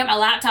and staring at my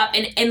laptop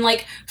and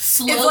like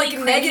slowly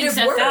cranking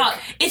stuff out.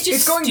 It's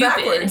just going stupid.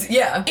 backwards.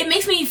 Yeah. It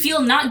makes me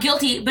feel not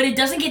guilty, but it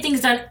doesn't get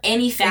things done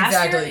any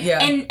faster. Exactly.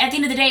 Yeah. And at the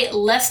end of the day,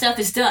 less stuff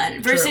is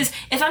done. Versus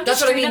if I'm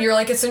just that's what I mean. You're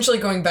like essentially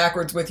going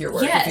backwards with your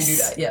work if you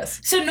do that. Yes.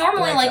 So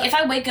normally, like if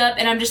I wake up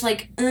and I'm just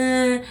like,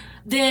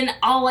 then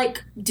I'll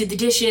like do the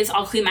dishes,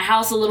 I'll clean my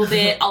house a little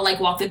bit, I'll like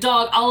walk the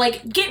dog,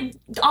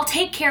 I'll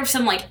take care of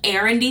some like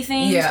errandy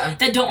things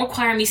that don't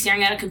require me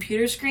staring at a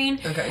computer screen.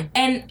 Okay.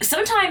 And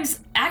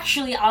sometimes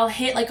actually I'll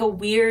hit like a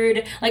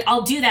weird, like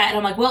I'll do that and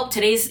I'm like, well,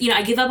 today's,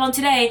 I give up on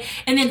today,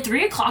 and then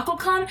 3 o'clock will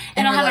come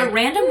and I'll have a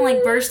random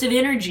like burst of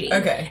energy.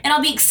 Okay. And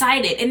I'll be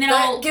excited and then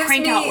I'll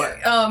crank out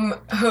work.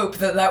 Hope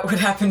that would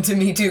happen to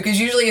me too, because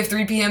usually if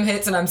 3 p.m.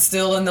 hits and I'm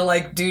still in the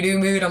like doo-doo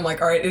mood, I'm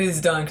like, all right, it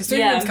is done, because 3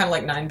 p.m. is kind of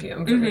like 9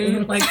 p.m. for me.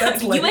 Like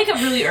that's you wake up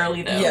really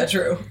early though. Yeah,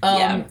 true.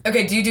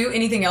 Okay, do you do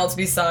anything else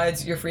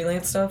besides your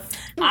freelance stuff?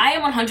 I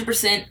am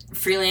 100%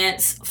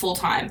 freelance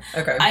full-time.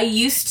 Okay. I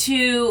used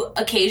to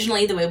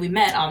occasionally, the way we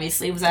met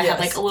obviously was I had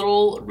like a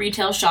little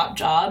retail shop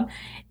job,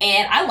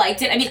 and I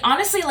liked it. I mean,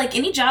 honestly, like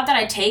any job that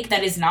I take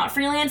that is not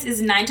freelance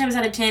is 9 times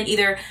out of 10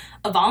 either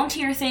a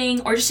volunteer thing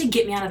or just to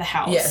get me out of the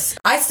house. Yes.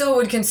 I still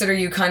would consider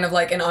you kind of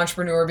like an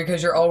entrepreneur,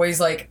 because you're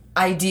always like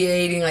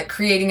ideating, like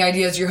creating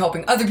ideas. You're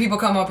helping other people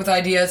come up with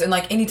ideas. And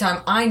like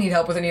anytime I need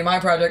help with any of my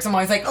projects, I'm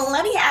always like, oh,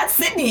 let me ask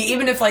Sydney.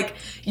 Even if like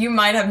you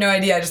might have no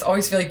idea, I just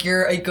always feel like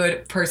you're a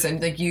good person.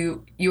 Like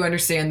you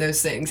understand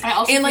those things. I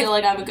also feel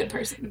like I'm a good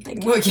person.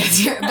 Thank you. Well,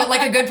 yes, but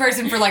like a good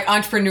person for like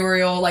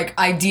entrepreneurial, like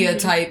idea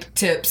type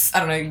tips. I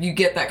don't know. You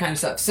get that kind of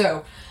stuff.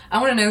 So I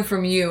want to know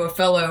from you, a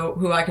fellow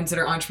who I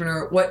consider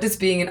entrepreneur, what does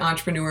being an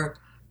entrepreneur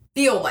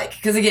feel like?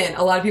 Because again,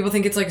 a lot of people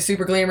think it's like a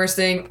super glamorous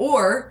thing,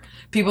 or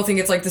people think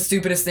it's like the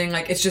stupidest thing.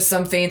 Like it's just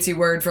some fancy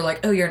word for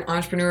like, oh, you're an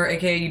entrepreneur,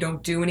 aka you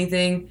don't do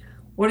anything.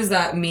 What does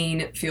that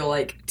feel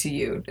like to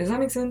you? Does that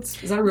make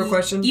sense? Is that a real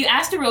question? You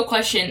asked a real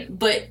question,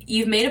 but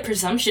you've made a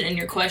presumption in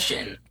your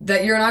question.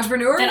 That you're an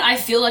entrepreneur? That I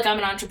feel like I'm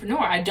an entrepreneur.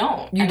 I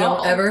don't. You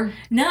don't ever?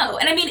 No.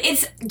 And I mean,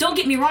 don't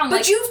get me wrong.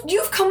 But like,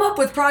 you've come up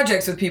with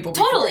projects with people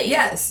before. Totally.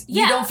 Yes.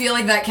 Yeah. You don't feel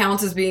like that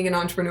counts as being an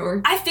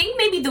entrepreneur? I think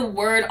maybe the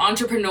word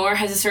entrepreneur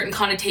has a certain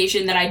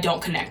connotation that I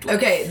don't connect with.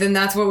 Okay, then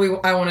that's what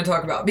I want to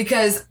talk about,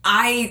 because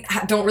I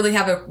don't really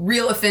have a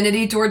real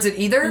affinity towards it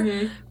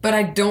either, but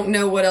I don't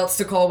know what else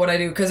to call what I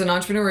do, because an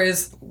entrepreneur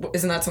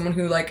isn't that someone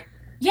who like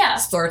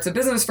starts a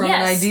business from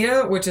an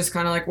idea, which is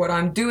kind of like what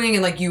I'm doing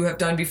and like you have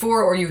done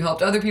before, or you've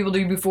helped other people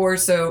do before.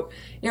 So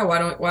yeah, why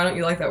don't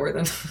you like that word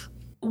then?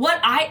 What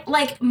I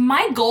like,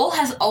 my goal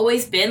has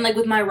always been like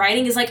with my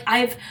writing is like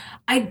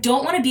I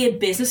don't want to be a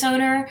business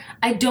owner.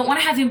 I don't want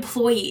to have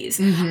employees.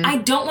 I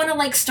don't want to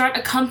like start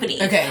a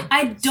company. Okay.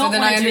 I don't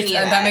want to do any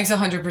of that. That makes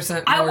 100% more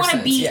sense. I want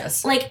to be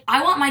like,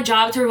 I want my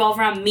job to revolve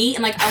around me,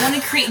 and like I want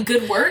to create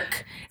good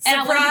work. And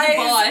I want to be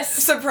the boss.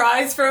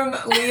 Surprise from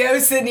Leo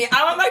Sydney.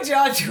 I want my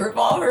job to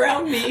revolve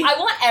around me. I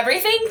want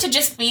everything to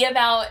just be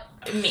about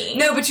me.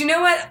 No, but you know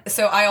what?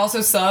 So I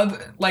also sub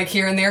like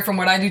here and there from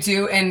what I do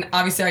too. And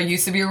obviously I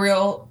used to be a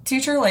real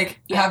teacher, like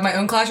have my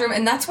own classroom.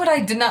 And that's what I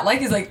did not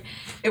like, is like,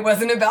 it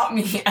wasn't about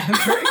me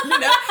ever,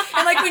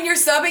 And like when you're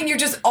subbing, you're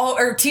just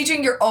or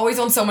teaching, you're always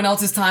on someone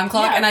else's time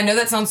clock. Yeah. And I know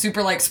that sounds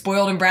super like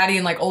spoiled and bratty,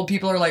 and like old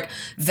people are like,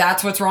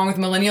 that's what's wrong with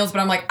millennials.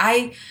 But I'm like,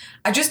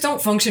 I just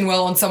don't function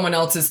well on someone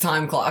else's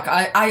time clock.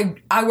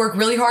 I work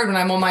really hard when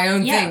I'm on my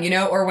own thing, you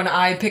know, or when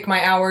I pick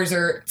my hours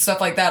or stuff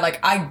like that. Like,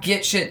 I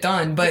get shit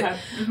done. But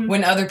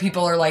when other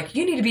people are like,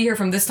 you need to be here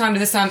from this time to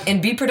this time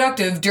and be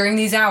productive during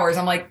these hours,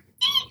 I'm like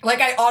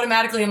I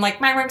automatically am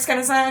like, my work's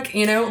gonna suck,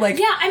 you know? Like,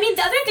 yeah, I mean,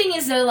 the other thing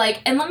is though, like,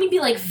 and let me be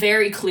like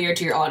very clear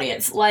to your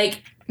audience.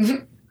 Like,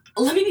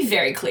 let me be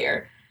very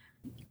clear.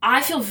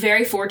 I feel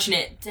very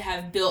fortunate to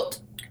have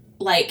built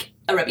like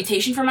a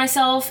reputation for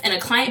myself and a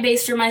client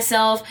base for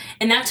myself,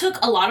 and that took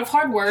a lot of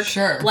hard work.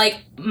 Sure.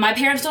 Like, my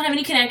parents don't have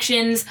any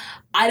connections.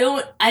 I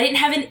didn't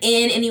have an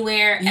in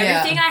anywhere. Yeah.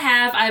 Everything I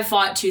have, I've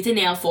fought tooth and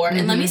nail for.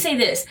 And let me say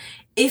this.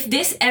 If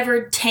this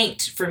ever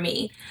tanked for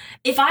me,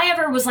 if I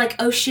ever was like,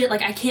 oh shit,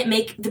 like I can't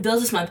make the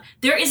bills this month,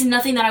 there is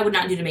nothing that I would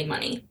not do to make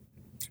money.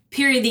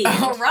 Period. The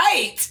end. All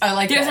right. I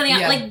like There's that.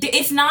 something like,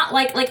 it's not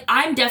like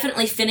I'm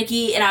definitely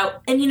finicky,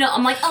 and you know,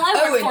 I'm like, oh,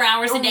 I work 4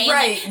 hours a day.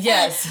 Right. Like,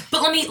 yes.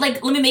 But let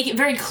me make it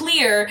very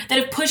clear that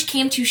if push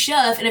came to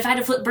shove, and if I had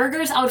to flip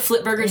burgers, I would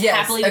flip burgers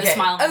happily with a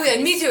smile on my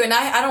face. Me too. And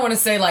I don't want to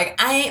say like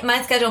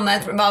my schedule,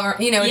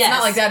 you know, it's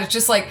not like that. It's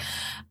just like,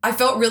 I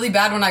felt really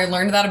bad when I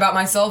learned that about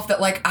myself, that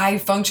like I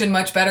function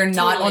much better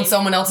not on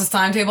someone else's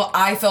timetable.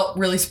 I felt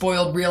really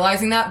spoiled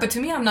realizing that. But to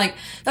me, I'm like,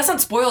 that's not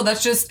spoiled.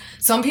 That's just,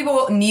 some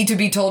people need to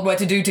be told what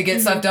to do to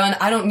get stuff done.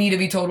 I don't need to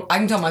be told. I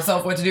can tell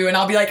myself what to do, and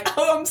I'll be like,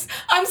 oh,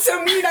 I'm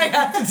so mean, I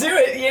have to do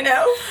it, you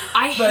know?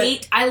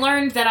 I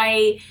learned that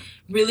I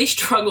really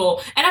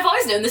struggle, and I've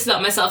always known this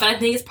about myself, and I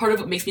think it's part of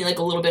what makes me like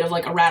a little bit of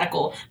like a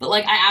radical, but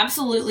like I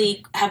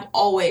absolutely have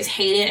always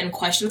hated and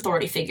questioned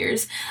authority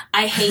figures.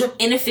 I hate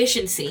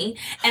inefficiency,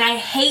 and I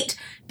hate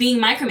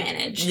being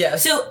micromanaged.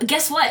 Yes. So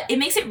guess what? It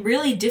makes it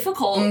really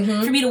difficult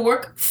for me to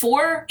work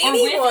for or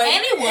with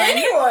anyone.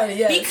 Anyone,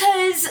 yes.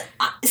 Because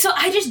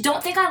I just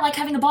don't think I like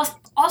having a boss.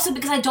 Also,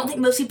 because I don't think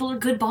most people are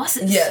good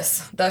bosses.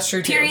 Yes, that's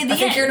true too. Period. I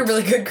think you're in a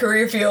really good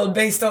career field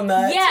based on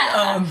that.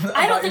 Yeah.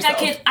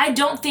 I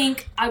don't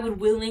think I would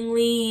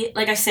willingly,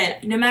 like I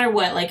said, no matter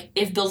what, like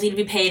if bills need to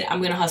be paid, I'm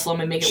going to hustle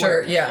them and make it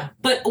work. Sure, yeah.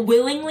 But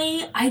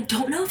willingly, I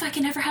don't know if I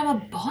can ever have a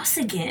boss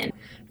again.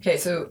 Okay,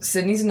 so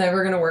Sydney's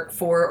never going to work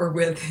for or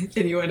with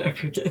anyone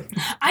ever again.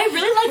 I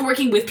really like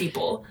working with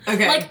people.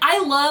 Okay. Like,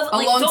 I love,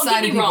 like, don't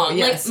get me people, wrong.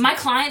 yes. Like, my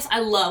clients,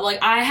 I love. Like,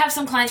 I have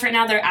some clients right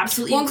now that are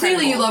absolutely incredible.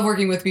 Clearly you love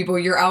working with people.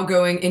 You're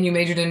outgoing and you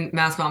majored in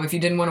mass comm. If you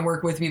didn't want to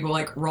work with people,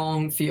 like,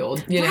 wrong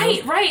field, you know?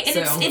 Right.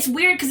 And it's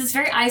weird because it's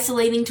very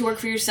isolating to work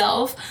for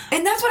yourself.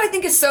 And that's what I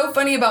think is so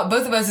funny about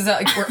both of us, is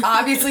that like, we're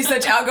obviously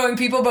such outgoing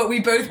people, but we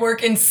both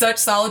work in such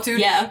solitude.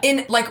 Yeah.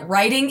 In, like,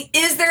 writing.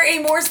 Is there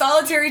a more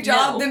solitary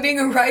job than being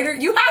a writer?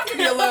 You have to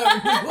be alone.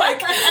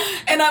 Like,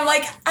 and I'm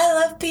like, I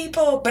love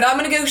people, but I'm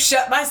gonna go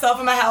shut myself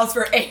in my house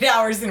for 8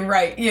 hours and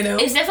write, you know?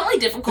 It's definitely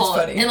difficult.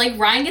 It's funny. And like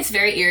Ryan gets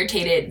very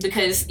irritated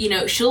because, you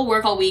know, she'll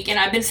work all week and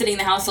I've been sitting in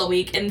the house all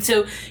week, and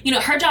so, you know,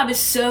 her job is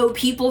so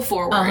people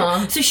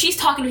forward. So she's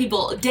talking to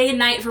people day and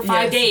night for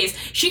 5 days.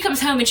 She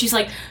comes home and she's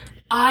like,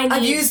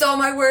 I've used all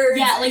my words.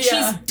 Yeah, like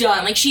she's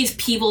done. Like she's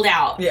peopled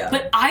out. Yeah.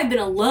 But I've been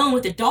alone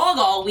with the dog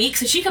all week,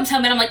 so she comes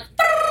home and I'm like,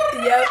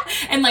 yep.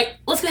 And like,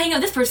 let's go hang out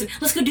with this person.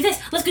 Let's go do this.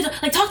 Let's go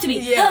like talk to me.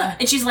 Yeah.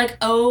 And she's like,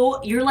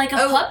 oh, you're like a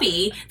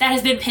puppy that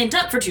has been pent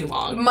up for too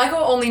long. Michael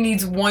only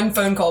needs one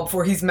phone call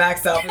before he's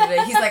maxed out for the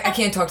day. He's like, I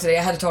can't talk today.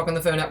 I had to talk on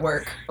the phone at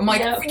work. I'm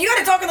like, you got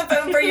to talk on the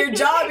phone for your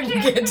job and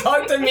you can't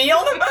talk to me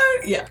on the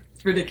phone? Yeah.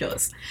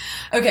 Ridiculous.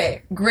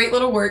 Okay, great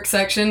little work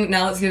section.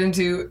 Now let's get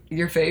into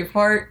your fave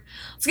part.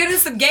 Let's get into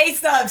some gay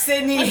stuff,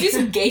 Sydney. Let's do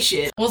some gay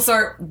shit. We'll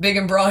start big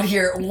and broad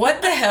here.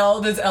 What the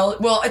hell does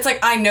well, it's like,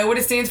 I know what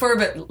it stands for,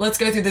 but let's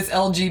go through this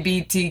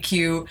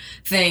LGBTQ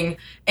thing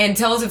and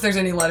tell us if there's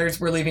any letters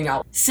we're leaving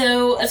out.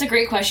 So, that's a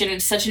great question.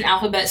 It's such an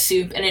alphabet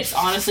soup, and it's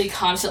honestly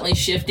constantly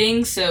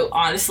shifting, so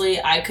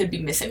honestly, I could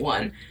be missing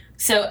one.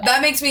 So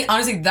that makes me,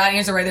 honestly, that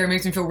answer right there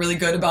makes me feel really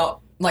good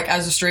about, like,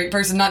 as a straight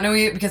person not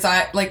knowing it, because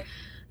I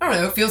don't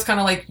know, it feels kind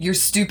of like you're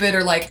stupid,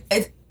 or like,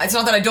 it's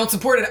not that I don't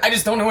support it, I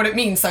just don't know what it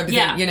means type of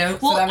thing, you know?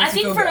 Well, so that makes I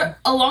think for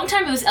a long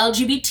time it was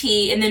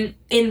LGBT, and then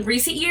in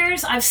recent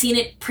years I've seen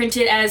it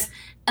printed as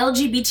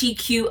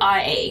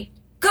LGBTQIA.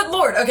 Good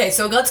Lord. Okay,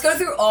 so let's go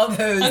through all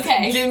those.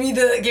 Okay. Give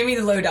me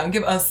the lowdown.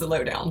 Give us the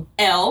lowdown.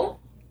 L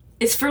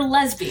is for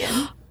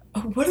lesbian.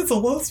 What is a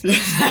lesbian?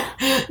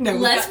 No.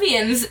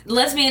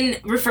 Lesbian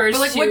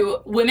refers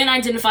to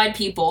women-identified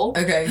people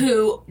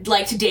who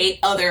like to date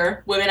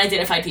other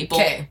women-identified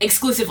people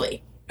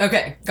exclusively.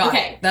 Okay, got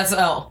it. That's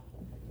L.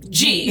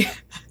 G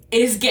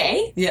is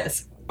gay.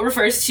 Yes.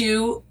 Refers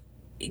to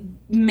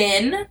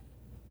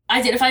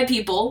men-identified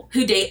people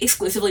who date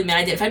exclusively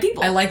men-identified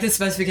people. I like this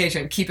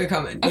specification. Keep it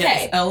coming. Okay.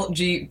 Yes. L,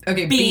 G.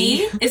 Okay,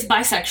 B is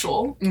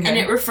bisexual, and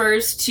it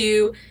refers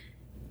to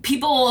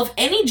people of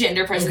any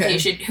gender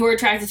presentation who are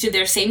attracted to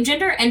their same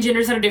gender and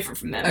genders that are different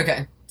from them.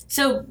 Okay.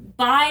 So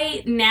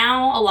by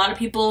now, a lot of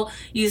people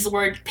use the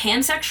word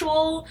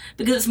pansexual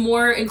because it's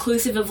more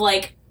inclusive of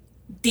like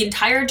the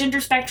entire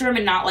gender spectrum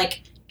and not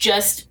like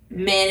just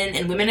men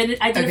and women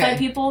identified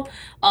people.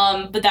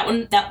 But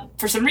that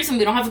for some reason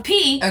we don't have a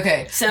P.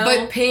 Okay. So,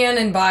 but pan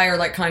and bi are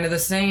like kind of the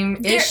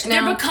same-ish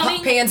now. They're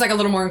becoming, pan's like a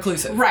little more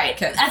inclusive. Right.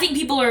 Okay. I think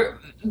people are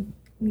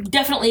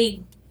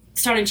definitely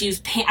starting to use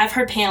pan. I've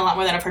heard pan a lot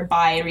more than I've heard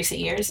bi in recent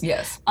years.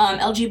 Yes.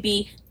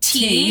 LGBT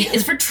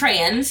is for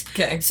trans.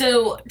 Okay.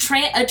 So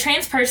a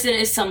trans person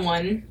is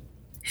someone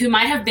who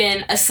might have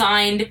been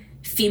assigned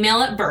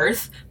female at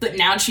birth, but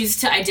now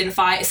chooses to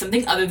identify as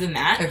something other than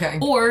that. Okay.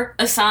 Or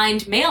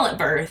assigned male at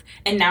birth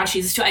and now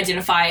chooses to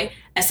identify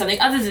as something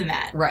other than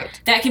that.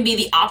 Right. That can be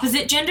the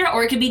opposite gender,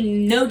 or it could be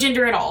no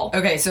gender at all.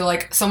 Okay, so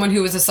like someone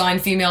who was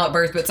assigned female at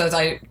birth but says,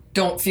 I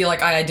don't feel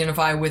like I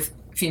identify with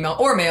female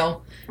or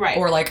male. Right.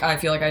 Or like I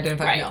feel like I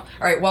identify with male.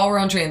 All right, while we're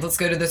on trans, let's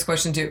go to this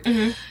question too.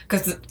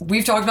 Because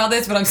we've talked about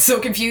this, but I'm so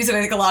confused, and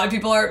I think a lot of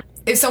people are.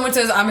 If someone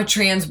says, I'm a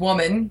trans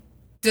woman,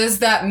 does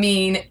that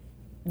mean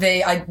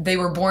they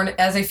were born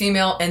as a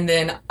female and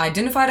then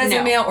identified as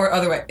a male, or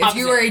other way? If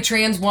you are a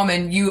trans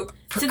woman, you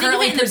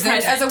currently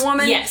present as a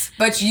woman, yes,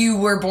 but you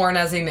were born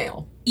as a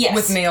male. Yes.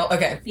 With male,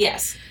 okay.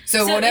 Yes.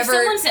 So whatever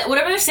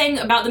they're saying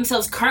about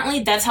themselves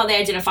currently, that's how they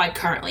identify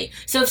currently.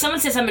 So if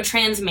someone says, I'm a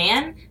trans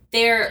man,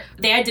 they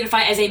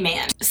identify as a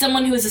man.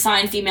 Someone who is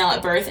assigned female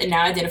at birth and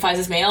now identifies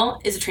as male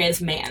is a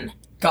trans man.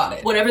 Got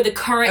it. Whatever the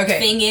current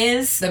thing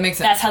is, that makes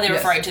sense. That's how they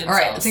refer to themselves. All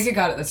right, I think I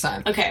got it this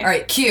time. Okay. All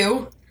right,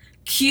 Q.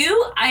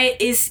 Q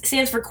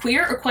stands for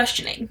queer or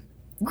questioning.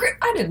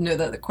 I didn't know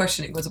that the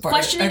questioning was a part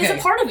questioning of it. Questioning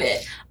is a part of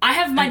it. I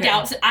have my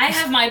doubts. I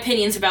have my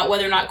opinions about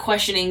whether or not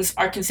questionings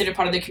are considered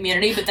part of the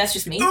community, but that's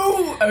just me.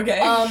 Ooh, okay.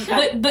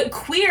 But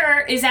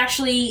queer is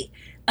actually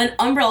an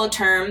umbrella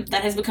term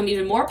that has become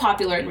even more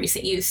popular in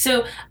recent use.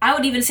 So I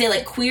would even say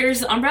like queer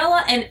is the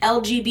umbrella, and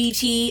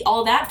LGBT,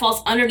 all that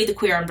falls underneath the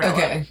queer umbrella.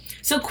 Okay.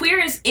 So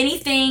queer is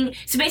anything.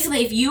 So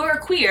basically, if you are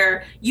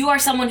queer, you are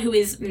someone who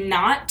is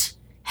not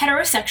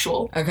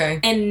heterosexual. Okay.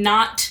 And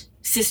not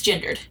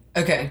cisgendered.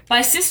 Okay.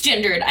 By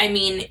cisgendered, I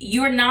mean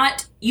you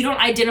don't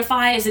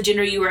identify as the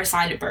gender you were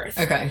assigned at birth.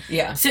 Okay.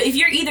 Yeah. So if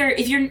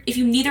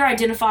you neither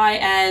identify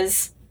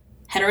as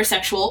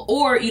heterosexual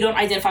or you don't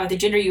identify with the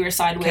gender you were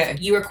assigned with,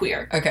 you are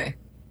queer. Okay.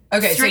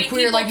 Okay. Straight so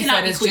queer, like you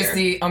said, is queer. just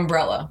the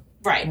umbrella.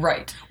 Right.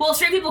 Right. Well,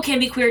 straight people can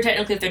be queer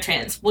technically if they're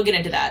trans. We'll get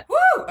into that. Woo!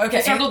 Okay.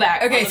 We'll circle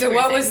back. Okay, so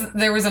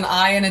there was an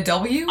I and a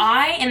W?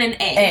 I and an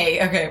A.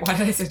 A, okay. Why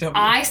did I say W?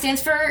 I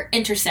stands for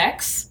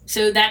intersex.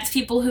 So that's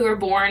people who are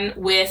born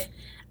with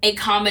a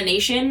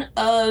combination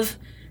of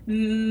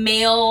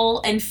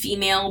male and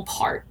female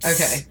parts.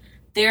 Okay.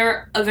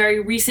 They're a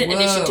very recent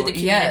addition to the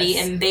community,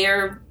 and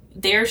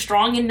they're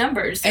strong in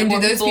numbers. And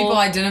do those people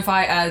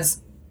identify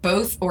as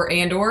both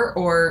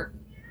or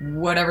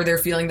whatever they're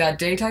feeling that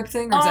day type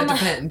thing, or does that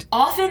depend?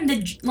 Often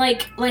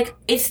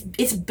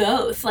it's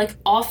both. Like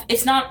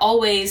it's not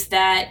always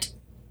that.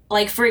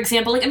 Like for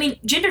example,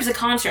 gender's a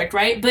construct,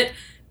 right? But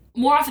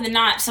more often than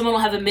not, someone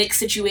will have a mixed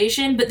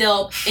situation, but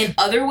they'll in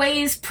other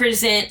ways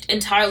present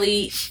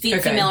entirely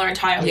female or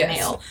entirely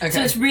male. Okay.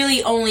 So it's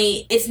really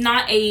it's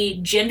not a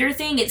gender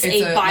thing; it's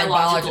a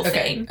biological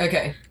thing.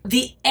 Okay.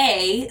 The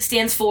A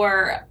stands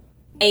for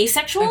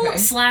asexual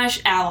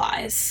 /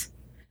 allies.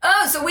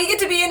 Oh, so we get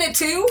to be in it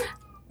too?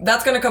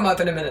 That's going to come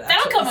up in a minute.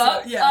 That'll come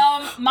up.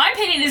 Yeah. My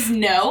opinion is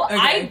no.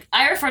 Okay.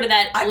 I refer to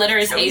that letter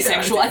as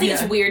asexual. I think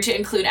it's weird to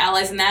include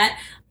allies in that.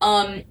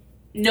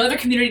 No other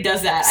community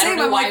does that. Same, I don't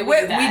know why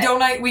we do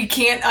that. We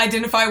can't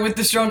identify with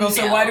the struggle,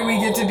 so why do we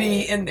get to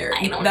be in there?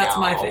 That's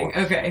my thing.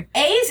 Okay. A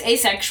is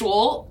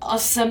asexual,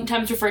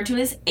 sometimes referred to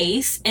as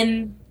ace,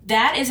 and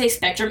that is a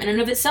spectrum in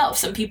and of itself.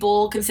 Some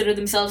people consider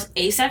themselves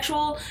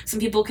asexual. Some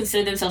people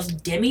consider themselves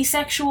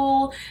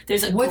demisexual.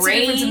 There's a What's gray.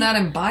 the difference in that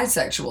and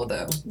bisexual,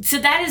 though? So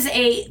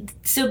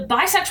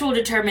bisexual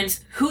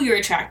determines who you're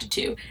attracted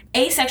to.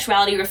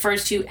 Asexuality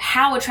refers to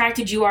how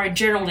attracted you are in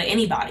general to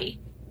anybody.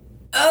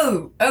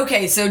 Oh,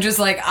 okay. So just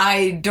like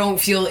I don't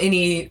feel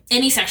any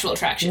sexual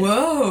attraction.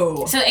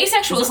 Whoa. So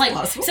asexual is like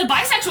possible? So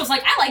bisexual is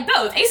like I like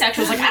both.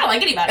 Asexual is like I don't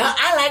like anybody.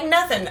 I like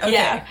nothing. Okay.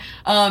 Yeah.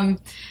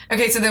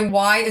 Okay. So then,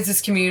 why is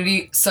this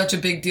community such a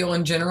big deal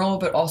in general,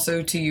 but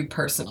also to you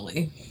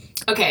personally?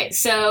 Okay.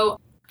 So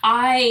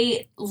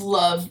I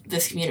love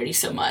this community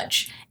so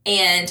much.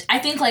 And I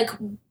think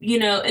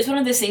it's one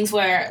of those things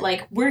where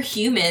we're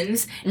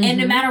humans, and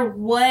no matter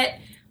what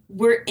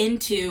we're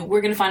into,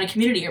 we're going to find a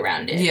community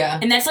around it. Yeah.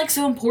 And that's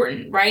so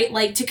important,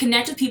 right? To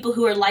connect with people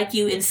who are like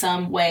you in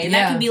some way.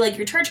 That can be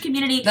your church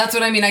community. That's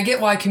what I mean. I get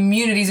why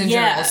communities in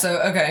general. So,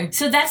 okay.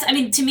 So that's,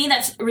 to me,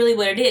 that's really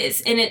what it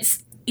is. And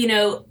it's,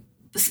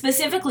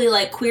 specifically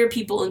queer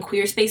people and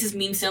queer spaces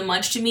mean so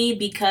much to me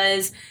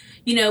because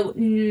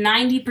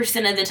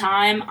 90% of the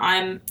time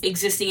I'm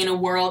existing in a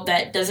world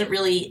that I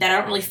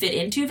don't really fit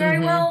into very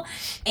well.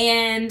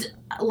 And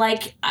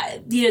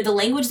the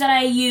language that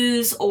I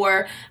use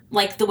or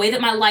the way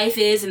that my life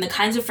is and the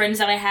kinds of friends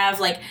that I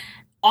have,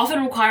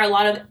 often require a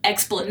lot of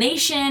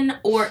explanation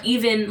or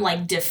even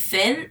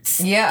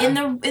defense in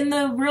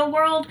the real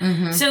world.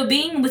 Mm-hmm. So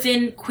being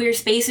within queer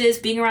spaces,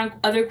 being around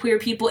other queer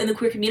people in the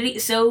queer community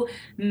is so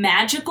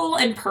magical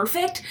and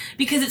perfect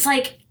because it's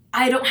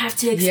I don't have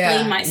to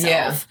explain myself.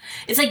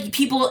 Yeah. It's like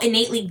people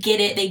innately get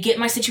it. They get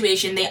my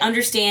situation. They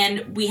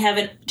understand we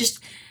haven't just,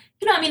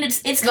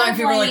 it's kind of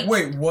people are like,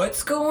 wait,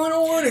 what's going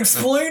on?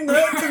 Explain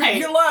that to me.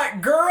 You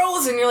like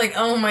girls? And you're like,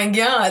 oh my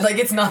God. Like,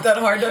 it's not that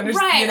hard to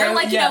understand. Right. Or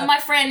like, my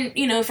friend,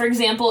 for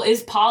example,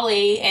 is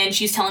Polly, and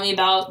she's telling me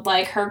about,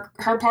 like, her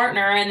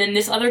partner, and then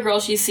this other girl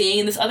she's seeing,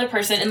 and this other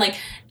person, and, like,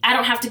 I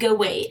don't have to go,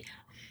 wait,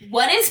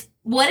 what does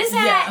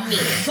that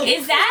mean?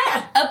 Is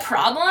that a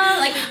problem?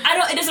 Like,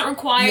 it doesn't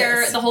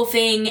require the whole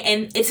thing,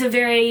 and it's a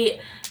very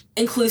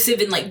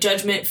inclusive and, like,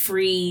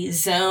 judgment-free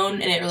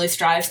zone, and it really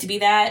strives to be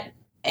that.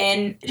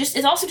 And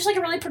it's also just, like,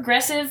 a really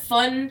progressive,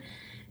 fun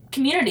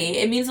community.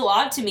 It means a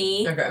lot to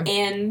me. Okay.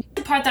 And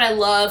the part that I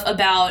love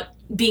about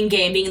being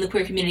gay and being in the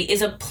queer community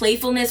is a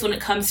playfulness when it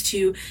comes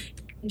to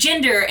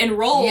gender and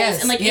roles.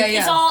 Yes. And, like,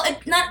 it's all,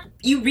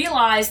 you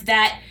realize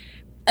that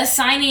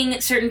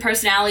assigning certain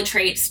personality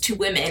traits to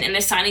women and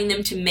assigning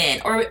them to men,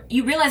 or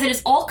you realize that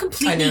it's all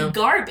completely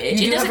garbage.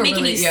 It doesn't make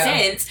any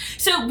sense.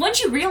 So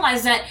once you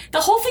realize that, the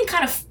whole thing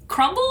kind of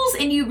crumbles,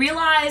 and you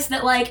realize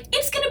that, like,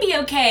 it's gonna be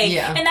okay,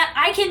 and that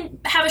I can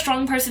have a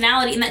strong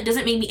personality, and that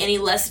doesn't make me any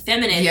less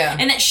feminine,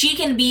 and that she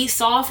can be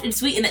soft and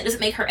sweet, and that doesn't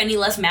make her any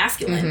less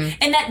masculine,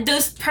 and that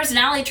those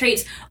personality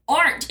traits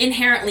aren't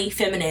inherently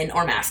feminine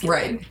or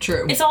masculine. Right,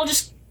 true. It's all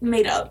just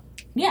made up.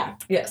 Yeah.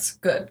 Yes.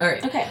 Good. All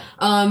right. Okay.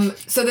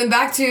 So then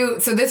back to,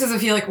 this is, I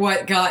feel like,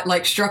 what got,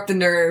 like, struck the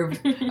nerve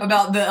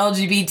about the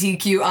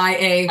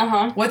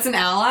LGBTQIA. What's an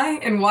ally,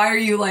 and why are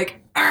you like,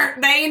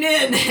 they ain't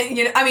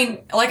in? I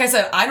mean, like I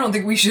said, I don't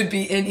think we should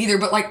be in either,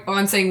 but, like,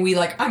 I'm saying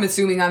I'm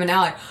assuming I'm an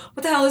ally.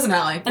 What the hell is an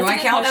ally? Do I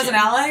count as an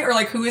ally, or,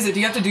 like, who is it? Do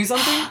you have to do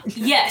something?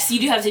 Yes, you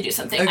do have to do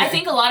something. Okay. I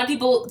think a lot of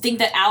people think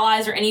that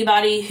allies are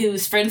anybody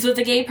who's friends with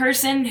a gay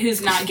person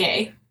who's not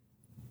gay.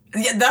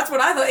 Yeah, that's what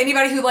I thought.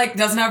 Anybody who, like,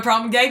 doesn't have a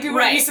problem with gay people,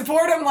 and you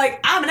support them, like,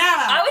 I'm an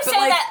ally. I would say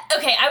that,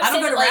 I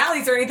don't go to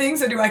rallies or anything,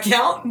 so do I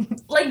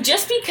count? Like,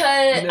 just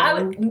because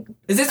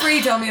Is this where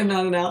you tell me I'm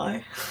not an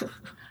ally?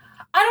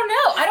 I don't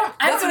know.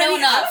 I don't know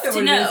enough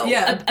to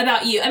know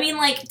about you. I mean,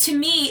 like, to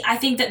me, I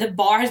think that the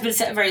bar has been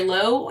set very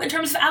low in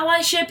terms of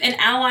allyship, and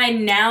ally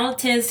now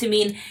tends to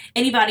mean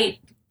anybody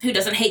who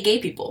doesn't hate gay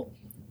people.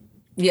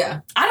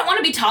 Yeah. I don't want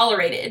to be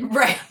tolerated.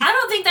 Right. I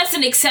don't think that's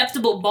an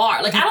acceptable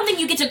bar. Like, I don't think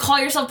you get to call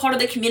yourself part of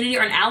the community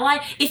or an ally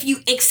if you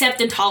accept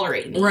and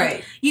tolerate me.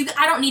 Right.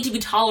 I don't need to be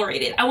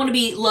tolerated. I want to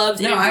be loved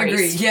and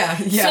embraced. I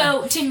agree.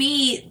 Yeah. So, to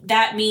me,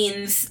 that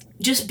means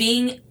just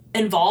being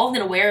involved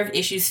and aware of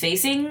issues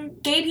facing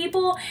gay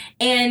people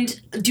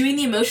and doing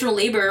the emotional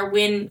labor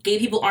when gay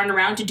people aren't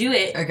around to do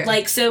it. Okay.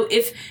 Like, so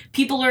if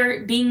people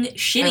are being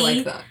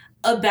shitty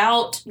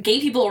about gay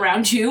people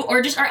around you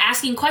or just are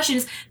asking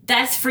questions,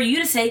 that's for you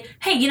to say,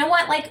 hey, you know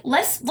what? Like,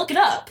 let's look it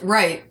up.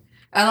 Right.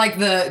 I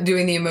like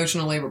doing the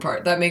emotional labor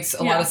part. That makes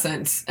a lot of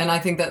sense. And I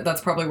think that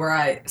that's probably where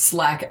I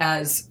slack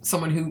as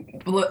someone who,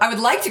 I would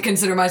like to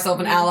consider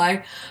myself an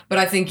ally, but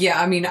I think,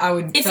 I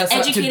would fess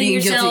up to being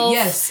guilty.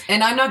 Yes.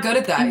 And I'm not good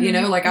at that,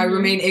 I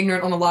remain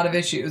ignorant on a lot of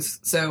issues.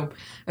 So,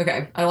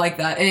 okay, I like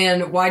that.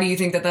 And why do you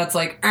think that that's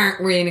like,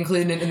 we ain't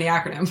including it in the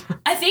acronym?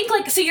 I think,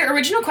 like, so your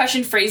original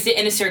question phrased it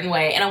in a certain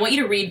way, and I want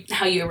you to read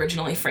how you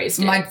originally phrased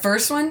it. My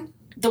first one?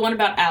 The one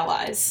about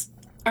allies.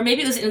 Or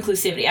maybe it was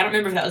inclusivity. I don't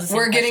remember if that was the same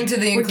We're getting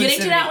question. to the inclusivity. We're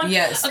getting to that one?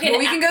 Yes. Okay, well,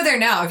 we can go there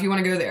now if you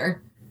want to go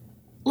there.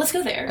 Let's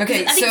go there.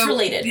 Okay, I think it's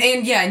related.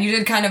 And you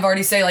did kind of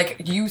already say,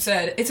 like, you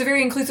said, it's a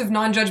very inclusive,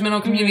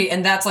 non-judgmental community,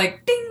 and that's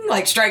like, ding,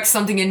 like, strikes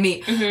something in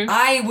me.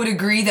 I would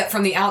agree that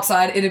from the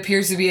outside, it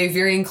appears to be a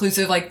very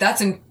inclusive, like,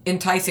 that's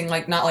enticing,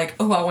 like, not like,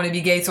 oh, I want to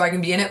be gay so I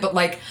can be in it, but,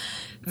 like,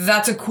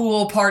 that's a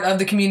cool part of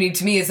the community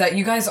to me, is that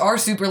you guys are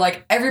super,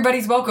 like,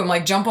 everybody's welcome,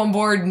 like, jump on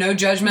board, no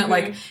judgment,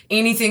 like,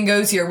 anything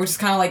goes here, which is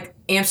kind of like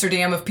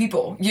Amsterdam of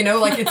people,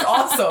 like, it's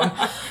awesome.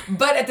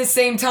 But at the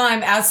same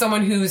time, as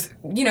someone who's,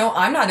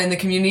 I'm not in the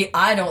community,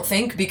 I don't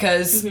think,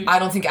 because I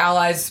don't think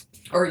allies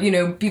or,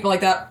 people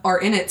like that are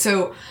in it.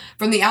 So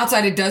from the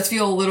outside, it does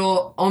feel a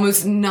little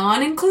almost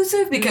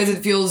non-inclusive, because it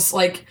feels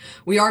like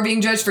we are being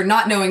judged for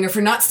not knowing or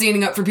for not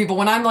standing up for people,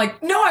 when I'm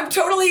like, no, I'm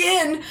totally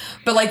in.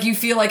 But, like, you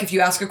feel like if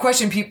you ask a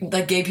question, people,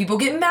 like, gay people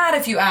get mad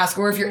if you ask,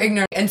 or if you're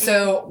ignorant. And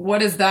so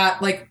what is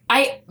that, like?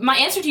 My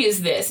answer to you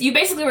is this. You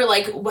basically were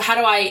like, how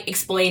do I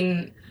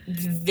explain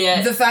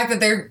the fact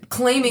that they're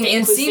claiming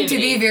and seem to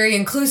be very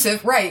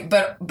inclusive, right,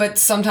 but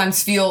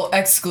sometimes feel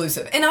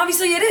exclusive. And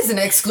obviously it is an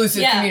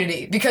exclusive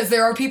community, because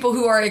there are people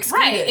who are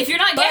excluded. Right. If you're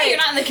not gay, you're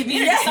not in the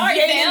community. Sorry,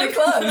 fam. In the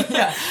club.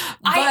 Yeah.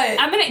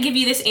 I'm going to give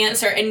you this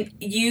answer, and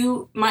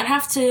you might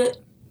have to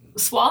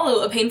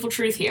swallow a painful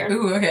truth here.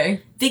 Ooh,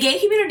 okay. The gay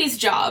community's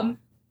job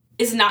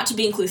is not to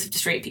be inclusive to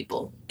straight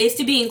people. It's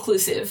to be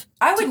inclusive.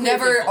 I would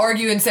never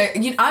argue and say,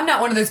 I'm not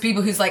one of those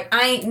people who's like,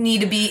 I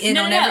need to be in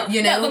on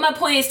every, No, but my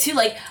point is too,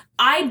 like,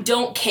 I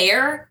don't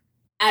care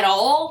at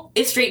all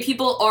if straight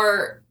people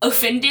are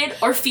offended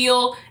or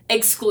feel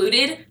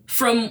excluded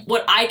from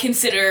what I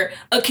consider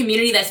a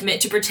community that's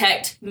meant to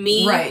protect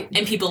me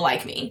and people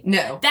like me.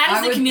 No.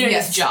 That is the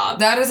community's job.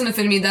 That doesn't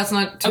offend me. That's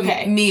not,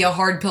 to me, a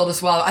hard pill to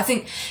swallow. I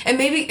think, and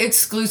maybe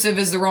exclusive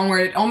is the wrong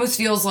word. It almost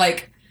feels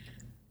like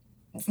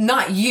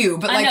not you,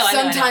 but like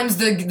sometimes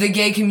the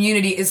gay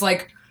community is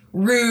like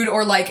rude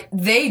or like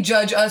they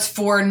judge us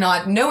for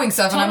not knowing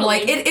stuff. And I'm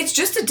like, it's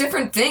just a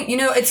different thing. You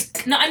know,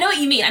 it's... No, I know what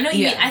you mean.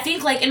 I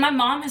think like, and my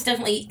mom has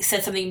definitely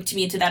said something to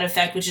me to that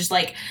effect, which is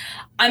like,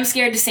 I'm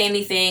scared to say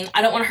anything.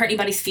 I don't want to hurt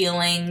anybody's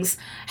feelings.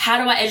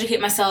 How do I educate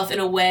myself in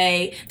a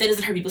way that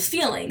doesn't hurt people's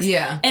feelings?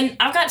 Yeah. And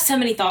I've got so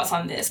many thoughts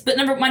on this. But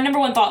my number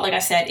one thought, like I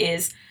said,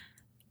 is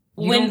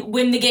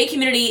when the gay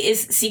community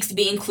seeks to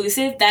be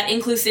inclusive, that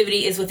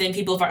inclusivity is within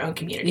people of our own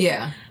community.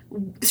 Yeah.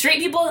 Straight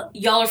people,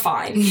 y'all are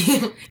fine.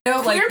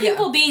 Queer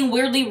people being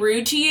weirdly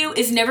rude to you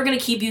is never going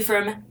to keep you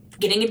from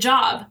getting a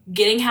job,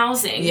 getting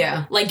housing,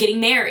 like getting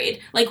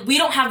married. Like, we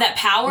don't have that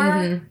power.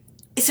 Mm-hmm.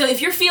 So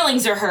if your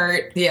feelings are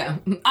hurt,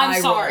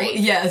 I'm sorry. Will.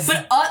 Yes.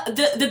 But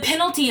the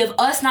penalty of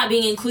us not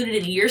being included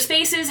in your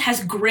spaces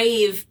has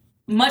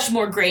much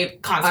more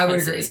grave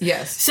consequences. I would agree,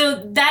 yes.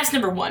 So that's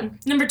number one.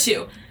 Number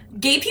two.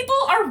 Gay people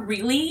are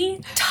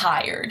really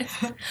tired.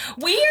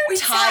 We're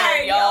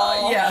tired,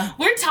 y'all. Yeah.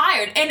 We're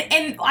tired.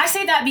 And I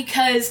say that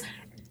because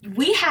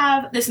we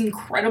have this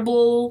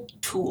incredible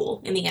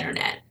tool in the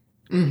internet,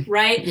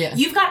 right? Yeah.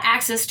 You've got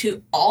access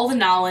to all the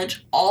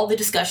knowledge, all the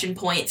discussion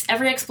points,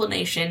 every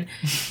explanation.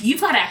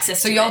 You've got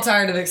access to So y'all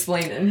tired of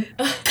explaining?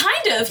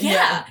 Kind of,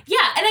 yeah.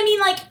 And I mean,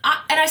 like,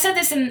 I said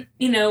this in,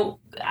 you know,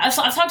 I've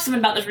talked to someone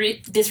about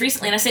this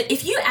recently, and I said,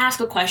 if you ask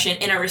a question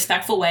in a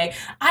respectful way,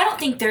 I don't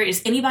think there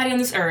is anybody on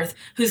this earth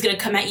who's going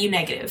to come at you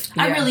negative.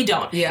 Yeah. I really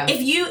don't. Yeah.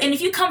 If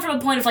you come from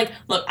a point of like,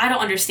 look, I don't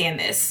understand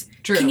this.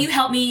 True. Can you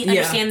help me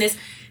understand this?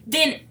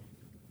 Then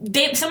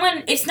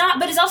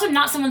it's also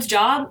not someone's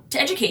job to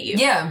educate you.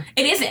 Yeah.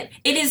 It isn't.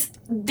 It is,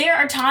 there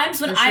are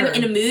times when I'm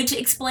in a mood to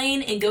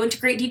explain and go into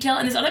great detail,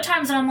 and there's other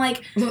times when I'm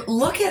like,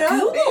 look it up.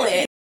 Google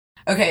it.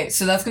 Okay,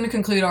 so that's going to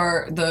conclude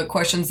the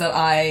questions that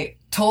I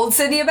told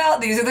Sydney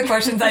about. These are the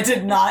questions I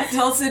did not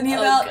tell Sydney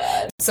about.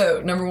 God.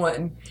 So, number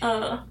one,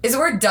 is the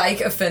word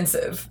dyke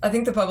offensive? I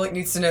think the public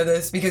needs to know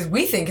this because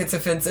we think it's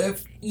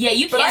offensive. Yeah,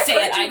 you can't say it.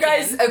 But I've heard you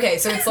guys... Okay,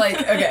 so it's like,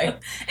 okay.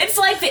 It's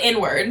like the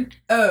N-word.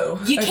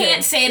 Oh, You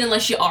can't say it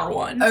unless you are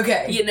one.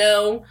 Okay. You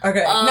know?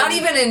 Okay. Not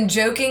even in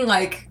joking,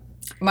 like...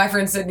 My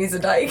friend Sydney's a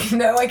dyke.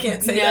 No, I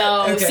can't say that.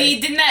 No. Okay. See,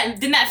 didn't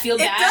that feel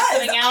bad? It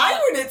does. Coming out?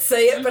 I wouldn't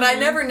say it, but I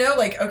never know,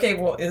 like, okay,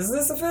 well, is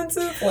this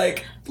offensive?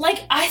 Like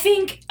I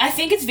think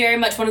it's very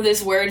much one of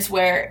those words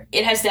where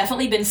it has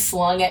definitely been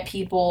slung at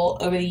people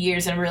over the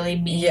years in a really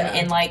mean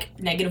and, like,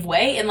 negative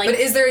way. And, like... But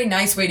is there a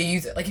nice way to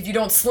use it? Like, if you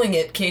don't sling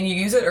it, can you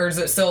use it? Or is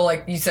it still,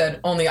 like you said,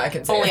 only I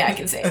can say it? Only I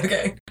can say it.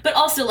 Okay. But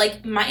also,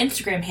 like, my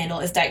Instagram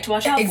handle is Dyke to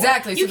Watch Out For.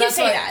 Exactly. You so can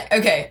say that.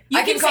 Okay.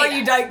 I can call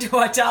you Dyke to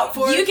Watch Out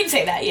For? You can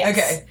say that,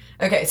 yes.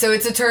 Okay, so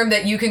it's a term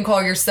that you can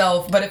call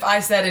yourself, but if I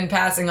said in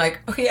passing,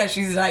 like, oh yeah,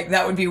 she's a dyke,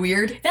 that would be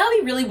weird? That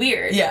would be really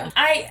weird. Yeah.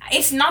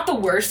 It's not the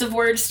worst of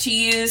words to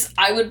use.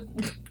 I would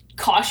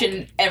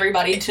caution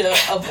everybody to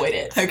avoid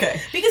it. Okay.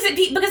 Because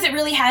it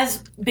really has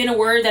been a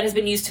word that has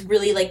been used to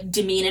really, like,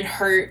 demean and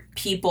hurt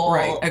people.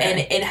 Right, okay. And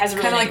it has a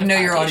really kind of like know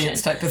your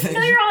audience type of thing.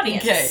 Know your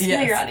audience. Okay, yes.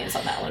 Know your audience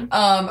on that one.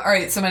 All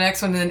right, so my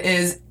next one then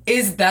is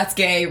that's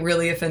gay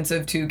really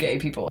offensive to gay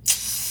people?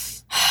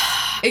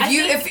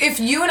 If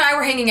you and I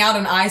were hanging out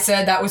and I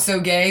said that was so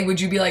gay, would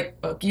you be like,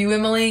 fuck you,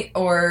 Emily?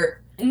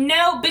 Or...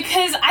 No,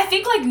 because I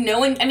think, like,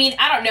 I mean,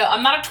 I don't know.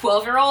 I'm not a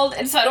 12-year-old,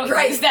 and so I don't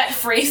use that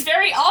phrase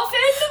very often.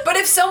 But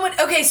if someone...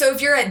 Okay, so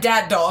if you're at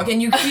Dat Dog and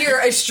you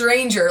hear a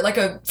stranger, like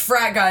a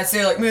frat guy,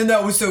 say, like, man,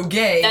 that was so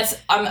gay...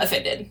 I'm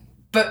offended.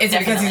 But is it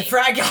because he's a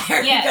frat guy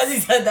or because he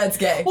said that's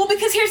gay? Well,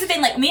 because here's the thing,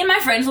 like, me and my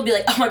friends will be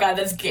like, oh my god,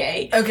 that's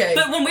gay. Okay.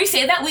 But when we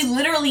say that, we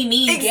literally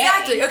mean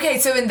exactly. gay. Okay,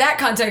 so in that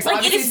context, like,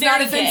 obviously it's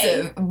not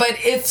offensive. Gay. But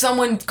if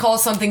someone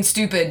calls something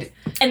stupid,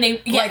 and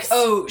they, like,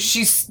 oh,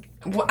 she's...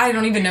 Well, I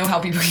don't even know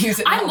how people use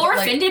it now. I'm more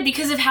offended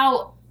because of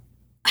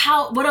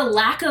what a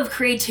lack of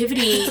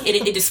creativity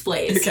it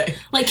displays. Okay.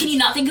 Like, can you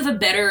not think of a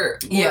better,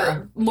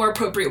 more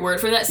appropriate word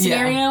for that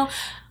scenario?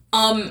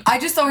 Yeah. I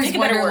just always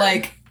wonder,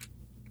 like...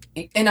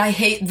 And I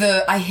hate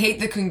the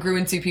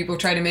congruency people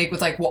try to make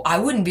with, like, well, I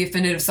wouldn't be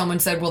offended if someone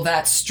said, well,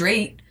 that's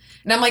straight.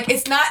 And I'm like,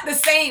 it's not the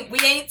same. We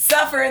ain't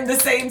suffering the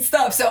same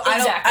stuff. So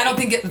I don't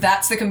think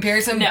that's the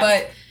comparison. No.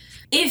 But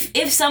if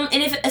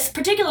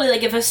particularly,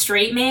 like, if a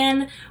straight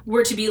man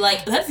were to be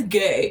like, that's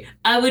gay,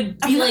 I would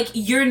be like,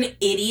 you're an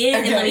idiot,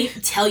 and let me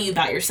tell you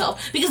about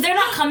yourself. Because they're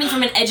not coming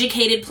from an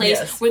educated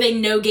place where they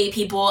know gay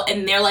people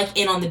and they're, like,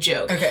 in on the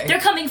joke. Okay. They're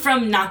coming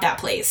from not that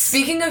place.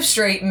 Speaking of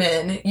straight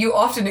men, you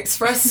often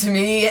express to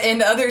me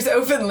and others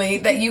openly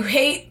that you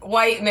hate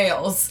white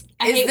males.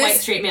 I hate white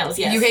straight males,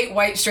 yes. You hate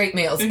white straight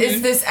males. Mm-hmm.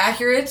 Is this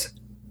accurate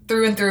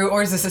through and through,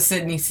 or is this a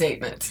Sydney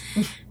statement?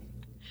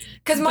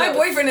 Because my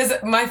boyfriend is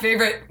my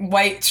favorite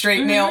white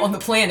straight male on the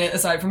planet,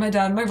 aside from my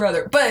dad and my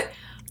brother. But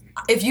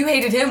if you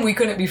hated him, we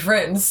couldn't be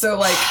friends. So,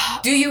 like,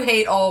 do you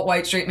hate all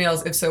white straight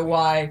males? If so,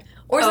 why?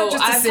 Or is it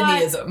just a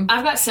Sydneyism?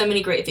 I've got so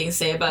many great things to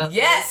say about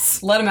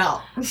this. Let them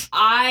out.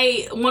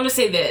 I want to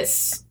say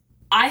this.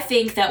 I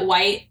think that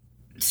white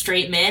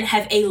straight men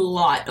have a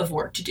lot of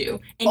work to do.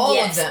 And all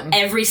yes, of them?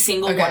 every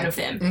single one of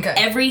them. Okay.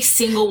 Every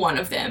single one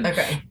of them.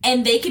 Okay.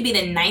 And they could be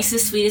the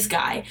nicest, sweetest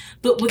guy.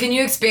 But can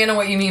you expand on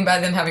what you mean by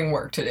them having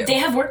work to do? They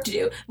have work to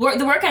do.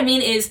 The work I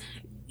mean is,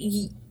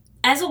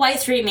 as a white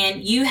straight man,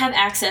 you have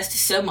access to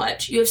so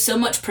much. You have so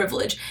much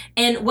privilege.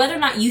 And whether or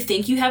not you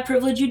think you have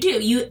privilege, you do.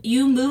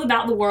 You move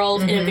about the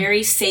world in a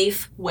very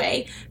safe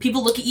way.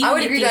 People look at you. I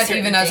would agree that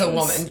even as a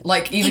woman.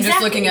 Like, even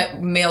just looking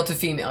at male to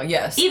female,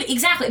 yes.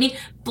 Exactly. I mean,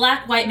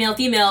 black, white, male,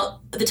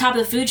 female, the top of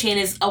the food chain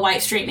is a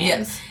white straight man.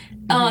 Yes.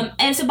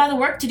 And so by the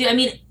work to do, I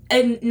mean,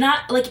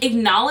 not like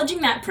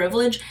acknowledging that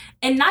privilege,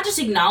 and not just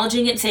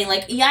acknowledging it and saying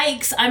like,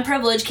 yikes, I'm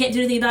privileged, can't do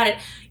anything about it.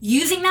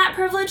 Using that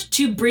privilege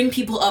to bring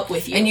people up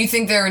with you. And you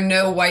think there are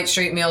no white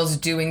straight males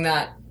doing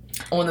that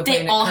on the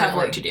planet? They all currently? have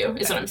work to do,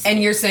 is what I'm saying.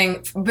 And you're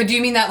saying, but do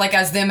you mean that like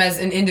as them as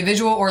an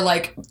individual, or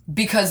like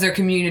because their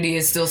community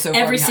is still so far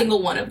Every behind?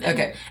 single one of them.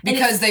 Okay.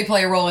 Because they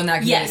play a role in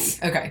that community.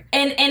 Yes. Okay.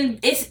 And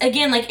it's,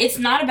 again, like, it's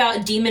not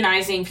about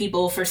demonizing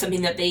people for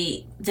something that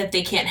they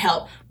can't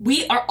help.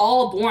 We are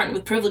all born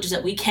with privileges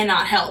that we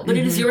cannot help, but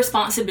it is your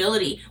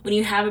responsibility when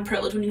you have a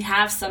privilege, when you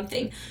have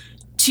something,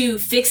 to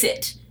fix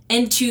it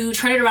and to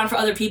turn it around for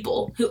other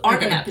people who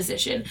aren't in that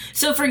position.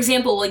 So, for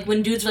example, like,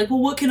 when dudes are like, well,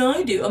 what can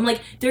I do? I'm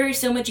like, there is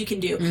so much you can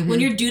do.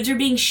 When your dudes are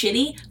being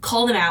shitty,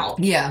 call them out.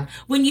 Yeah.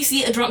 When you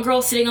see a drunk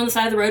girl sitting on the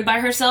side of the road by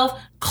herself,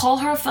 call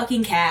her a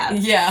fucking cab.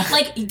 Yeah.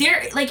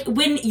 Like,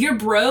 when your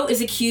bro is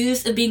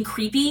accused of being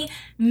creepy,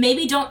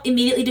 maybe don't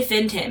immediately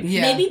defend him.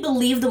 Yeah. Maybe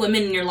believe the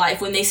women in your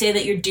life when they say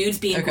that your dude's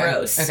being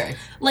gross. Okay.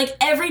 Like,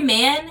 every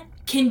man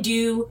can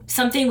do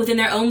something within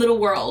their own little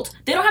world.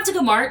 They don't have to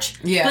go march.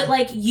 Yeah. But,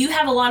 like, you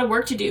have a lot of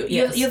work to do.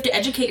 Yes. You have to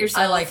educate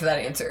yourself. I like that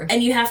answer.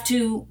 And you have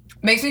to...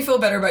 Makes me feel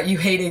better about you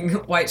hating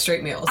white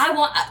straight males.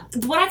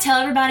 What I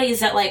tell everybody is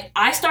that, like,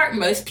 I start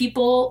most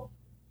people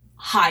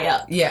high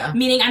up. Yeah.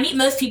 Meaning I meet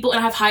most people and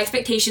I have high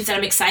expectations and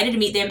I'm excited to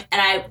meet them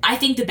and I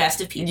think the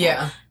best of people.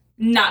 Yeah.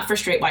 Not for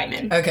straight white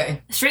men.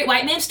 Okay. Straight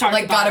white men start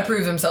like at the bottom. gotta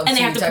prove themselves and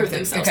to they you have to type prove thing.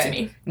 themselves Okay.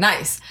 to me.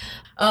 Nice.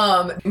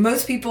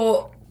 Most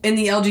people in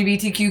the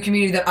LGBTQ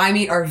community that I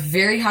meet are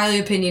very highly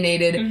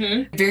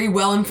opinionated, very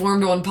well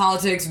informed on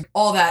politics,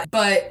 all that.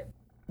 But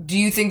do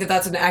you think that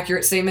that's an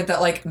accurate statement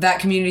that like that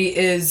community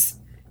is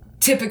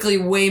typically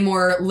way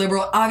more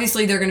liberal?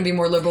 Obviously, they're going to be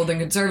more liberal than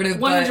conservative.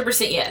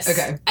 100% yes.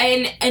 Okay.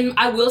 And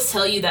I will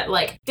tell you that,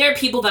 like, there are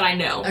people that I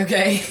know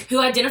Okay. who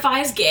identify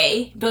as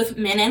gay, both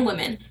men and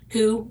women,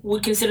 who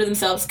would consider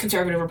themselves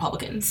conservative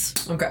Republicans.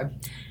 Okay.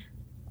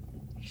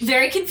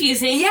 Very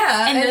confusing.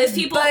 Yeah, And those and-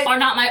 people but- are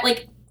not my,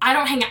 like, I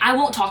don't hang out. I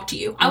won't talk to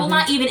you. I will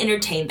not even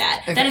entertain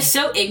that. Okay. That is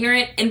so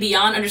ignorant and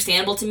beyond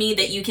understandable to me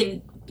that you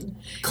can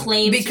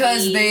claim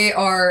Because to be, they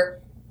are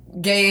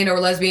gay and or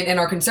lesbian and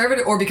are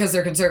conservative, or because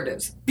they're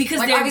conservatives? because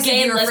Like, they're obviously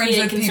gay and you're friends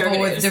lesbian with and people with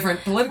conservatives.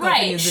 different political Right,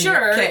 opinions than you.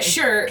 sure, Okay.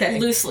 sure, Okay.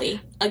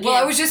 loosely. Again,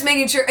 Well, I was just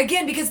making sure,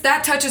 again, because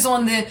that touches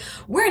on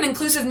we're an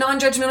inclusive,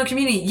 non-judgmental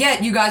community,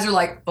 yet you guys are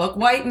like, fuck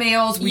white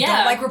males, we Yeah.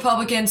 don't like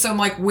Republicans, so I'm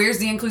like, where's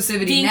the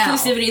inclusivity the now?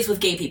 inclusivity is with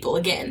gay people,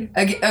 again.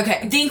 Okay.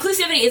 The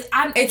inclusivity is,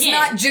 It's again,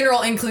 not general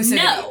inclusivity.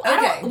 No,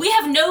 Okay.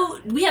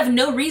 we have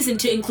no reason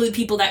to include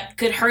people that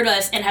could hurt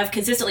us and have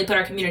consistently put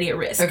our community at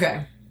risk.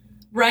 Okay.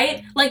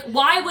 Right? Like,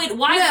 why would we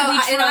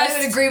trust? and I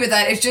would agree with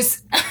that. It's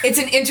just, it's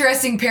an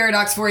interesting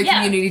paradox for a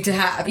Yeah. community to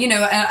have. You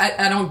know,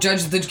 and I don't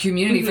judge the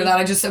community for that.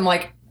 I just am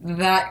like,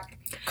 that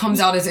comes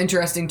out as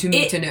interesting to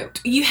me to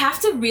note. You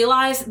have to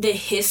realize the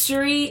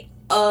history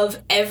of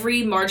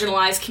every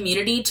marginalized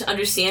community to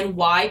understand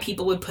why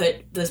people would put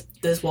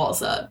those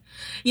walls up.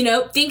 You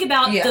know, think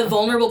about the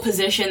vulnerable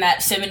position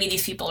that so many of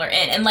these people are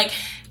in, and like,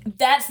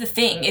 that's the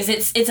thing, is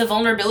it's a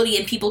vulnerability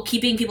in people,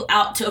 keeping people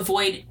out to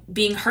avoid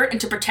being hurt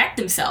and to protect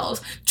themselves.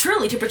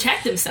 Truly, to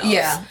protect themselves.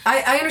 Yeah.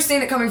 I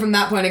understand it coming from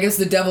that point. I guess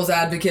the devil's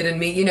advocate in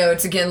me, you know,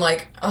 it's again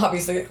like,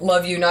 obviously,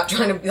 love you, not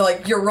trying to be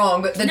like, you're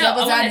wrong, but the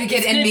devil's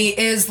advocate in me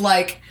is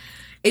like,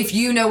 if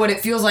you know what it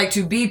feels like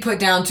to be put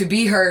down, to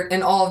be hurt,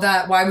 and all of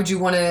that, why would you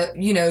want to,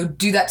 you know,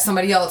 do that to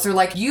somebody else? Or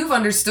like, you've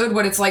understood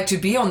what it's like to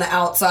be on the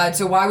outside,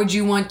 so why would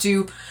you want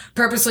to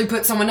purposely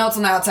put someone else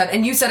on the outside?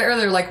 And you said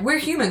earlier, like, we're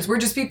humans, we're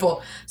just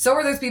people. So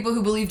are those people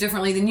who believe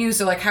differently than you,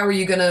 so like, how are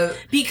you gonna...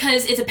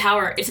 Because it's a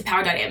power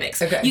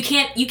dynamics. Okay. You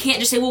can't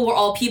just say, well, we're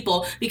all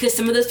people, because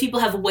some of those people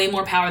have way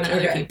more power than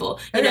other people.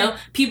 You know,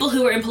 people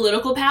who are in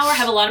political power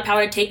have a lot of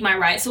power to take my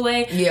rights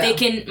away.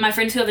 Yeah. My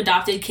friends who have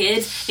adopted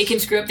kids, it can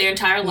screw up their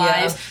entire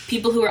lives.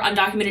 People who are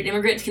undocumented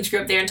immigrants can screw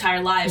up their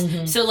entire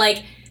lives. So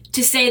like,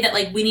 to say that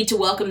like we need to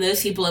welcome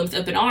those people in with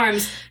open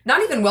arms,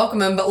 not even welcome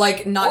them, but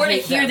like not or to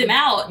hate hear them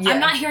out. Yeah. I'm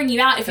not hearing you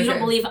out if you don't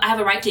believe I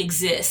have a right to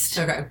exist.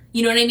 Okay.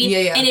 You know what I mean?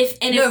 Yeah.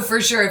 And no, if for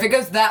sure. If it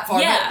goes that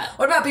far. Yeah. But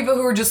what about people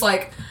who are just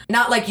like,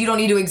 not like you don't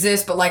need to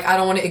exist, but like I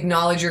don't want to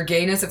acknowledge your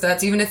gayness, if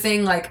that's even a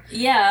thing? Like,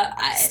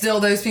 still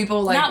those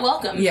people like not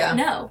welcome. Yeah.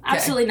 No,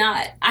 absolutely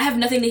not. I have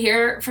nothing to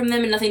hear from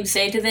them and nothing to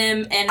say to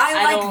them. And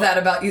I like that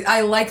about you.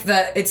 I like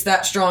that it's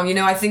that strong. You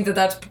know, I think that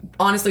that's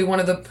honestly one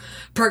of the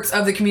perks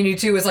of the community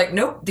too is like,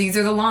 nope, these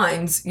are the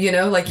lines, you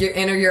know, like you're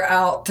in or you're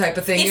out type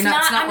of thing. It's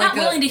not I'm like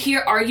not willing to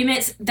hear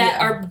arguments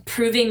that are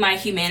proving my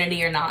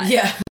humanity or not.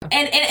 Yeah.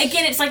 And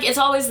again, it's like, it's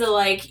always the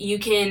like, you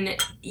can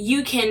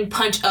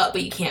punch up,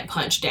 but you can't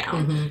punch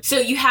down. Mm-hmm. So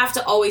you have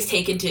to always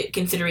take into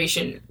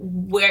consideration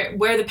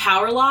where the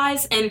power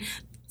lies, and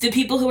the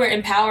people who are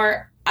in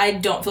power, I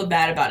don't feel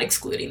bad about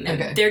excluding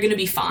them. Okay. They're going to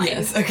be fine.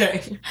 Yes,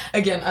 okay.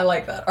 Again, I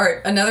like that. All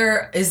right,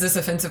 another is this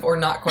offensive or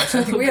not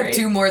question. I think we have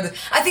two more.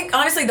 I think,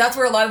 honestly, that's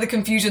where a lot of the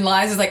confusion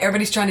lies, is like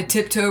everybody's trying to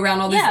tiptoe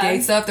around all this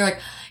gay stuff. They're like,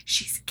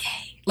 she's gay.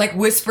 Like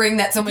whispering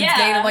that someone's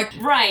gay. And I'm like,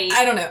 right.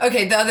 I don't know.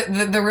 Okay,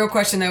 the real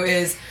question, though,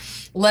 is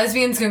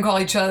lesbians can call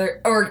each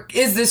other, or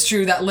is this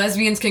true that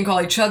lesbians can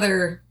call each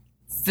other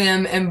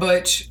femme and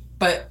butch,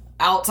 but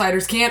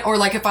outsiders can't? Or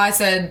like if I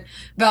said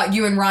about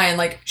you and Ryan,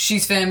 like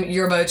she's femme,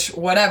 you're butch,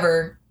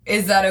 whatever,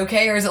 is that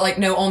okay? Or is it like,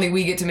 no, only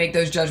we get to make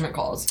those judgment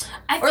calls?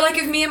 Or like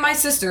if me and my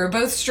sister,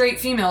 both straight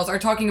females, are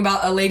talking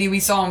about a lady we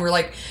saw and we're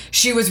like,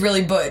 she was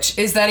really butch,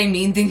 is that a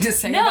mean thing to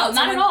say? No, about not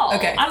someone? at all.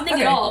 Okay. I don't think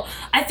at all.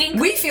 I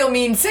think we feel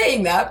mean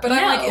saying that, but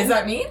I'm like, is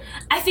that mean?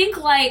 I think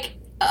like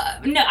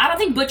no, I don't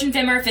think butch and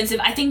femme are offensive.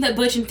 I think that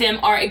butch and femme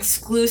are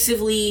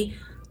exclusively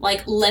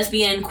like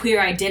lesbian queer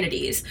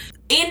identities.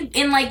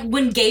 And like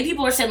when gay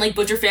people are saying like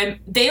butch or femme,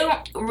 they're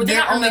not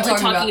only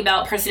talking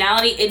about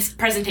personality, it's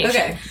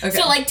presentation. Okay.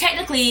 So like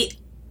technically,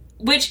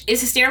 which is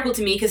hysterical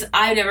to me because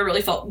I never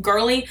really felt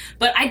girly,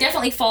 but I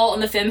definitely fall on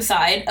the femme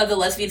side of the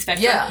lesbian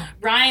spectrum. Yeah.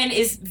 Ryan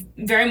is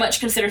very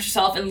much considers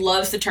herself and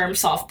loves the term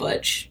soft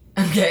butch.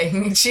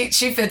 Okay, she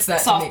fits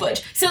that. Soft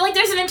butch. So like,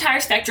 there's an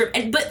entire spectrum,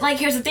 but like,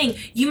 here's the thing: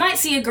 you might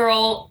see a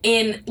girl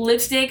in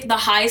lipstick, the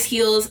highest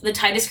heels, the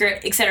tightest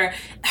skirt, etc.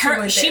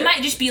 She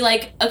might just be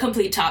like a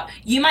complete top.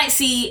 You might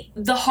see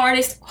the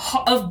hardest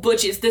of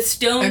butches, the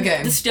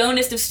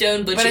stonest of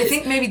stone butches. But I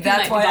think maybe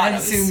that's why I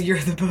assume you're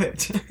the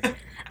butch.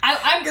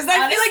 Because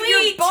I feel like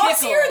you're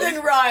bossier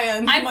than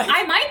Ryan.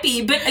 I might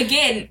be, but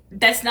again,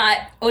 that's not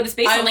what it's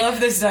based on. I love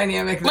this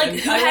dynamic. Then. Like,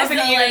 who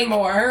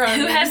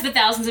has the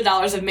thousands of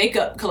dollars of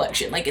makeup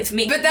collection? Like, it's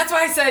me. But that's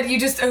why I said you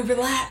just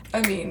overlap.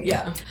 I mean,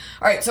 yeah.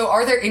 All right. So,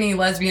 are there any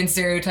lesbian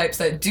stereotypes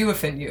that do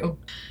offend you?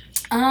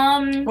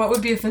 What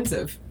would be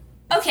offensive?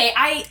 Okay,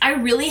 I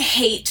really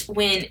hate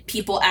when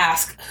people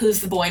ask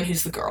who's the boy and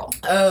who's the girl.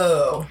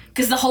 Oh.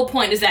 Because the whole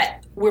point is that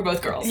we're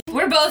both girls.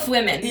 We're both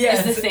women,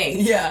 is the thing.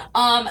 Yeah.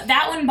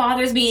 That one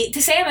bothers me.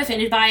 To say I'm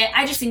offended by it,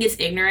 I just think it's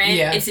ignorant.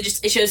 Yeah.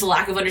 It shows a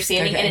lack of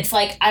understanding, and it's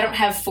like, I don't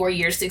have 4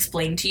 years to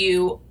explain to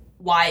you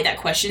why that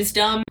question's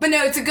dumb. But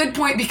no, it's a good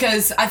point,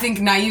 because I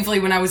think naively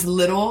when I was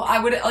little, I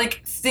would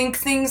like think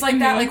things like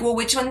that, like, well,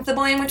 which one's the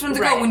boy and which one's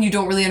the girl, when you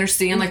don't really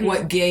understand like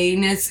what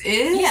gayness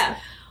is. Yeah.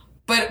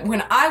 But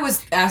when I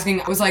was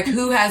asking, I was like,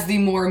 who has the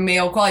more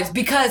male qualities?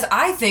 Because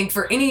I think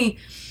for any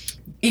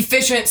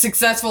efficient,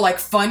 successful, like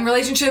fun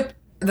relationship,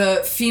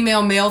 the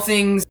female-male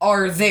things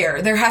are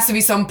there. There has to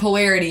be some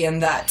polarity in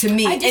that, to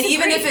me. And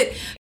even if it...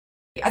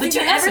 But do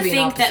you ever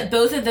think that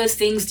both of those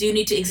things do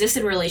need to exist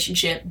in a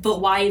relationship,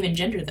 but why even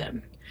gender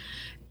them?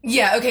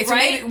 Yeah, okay, so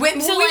right? maybe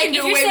so like, if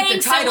you're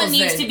saying someone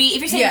needs to be, if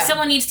you're saying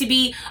someone needs to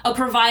be a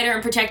provider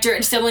and protector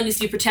and someone needs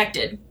to be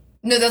protected...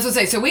 No, that's what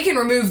I say. So we can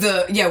remove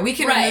the... Yeah, we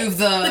can remove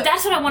the... But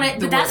that's what I want to...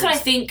 But that's what I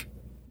think...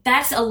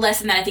 That's a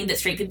lesson that I think that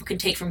straight people can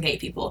take from gay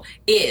people,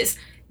 is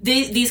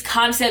these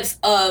concepts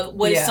of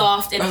what is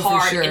soft and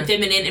hard and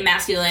feminine and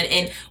masculine,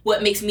 and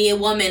what makes me a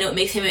woman and what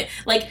makes him...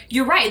 Like,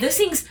 you're right. Those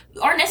things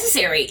are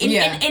necessary. And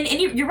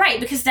you're right,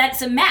 because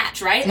that's a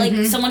match, right? Like,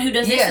 someone who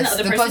does this and the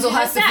other person puzzle who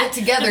does that.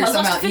 The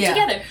puzzle has to fit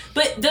together.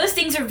 But those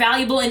things are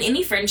valuable in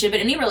any friendship,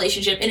 in any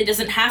relationship, and it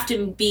doesn't have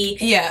to be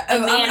a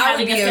man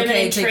having a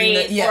feminine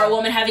trait or a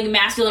woman having a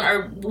masculine,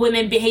 or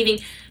women behaving...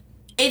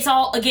 It's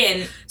all,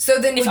 again... So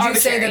then would you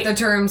say that the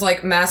terms,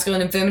 like,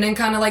 masculine and feminine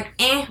kind of, like,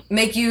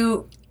 make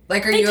you...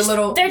 Like, are you a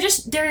little... They're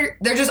just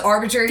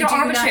arbitrary. They're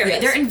arbitrary.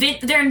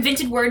 Yes. They're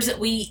invented words that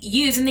we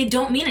use, and they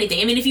don't mean anything.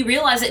 I mean, if you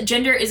realize that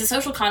gender is a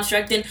social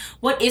construct, then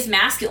what is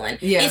masculine?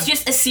 Yeah. It's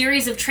just a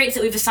series of traits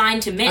that we've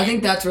assigned to men. I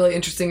think that's really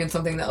interesting, and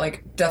something that,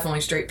 like, definitely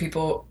straight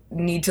people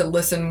need to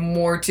listen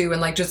more to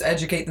and, like, just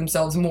educate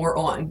themselves more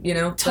on, you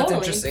know? Totally.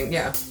 That's interesting,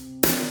 yeah.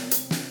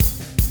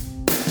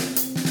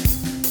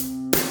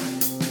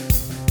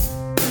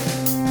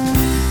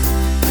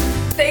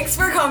 Thanks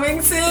for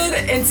coming, Sid,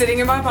 and sitting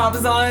in my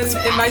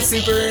Papasan in my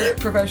super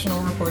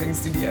professional recording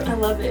studio. I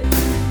love it.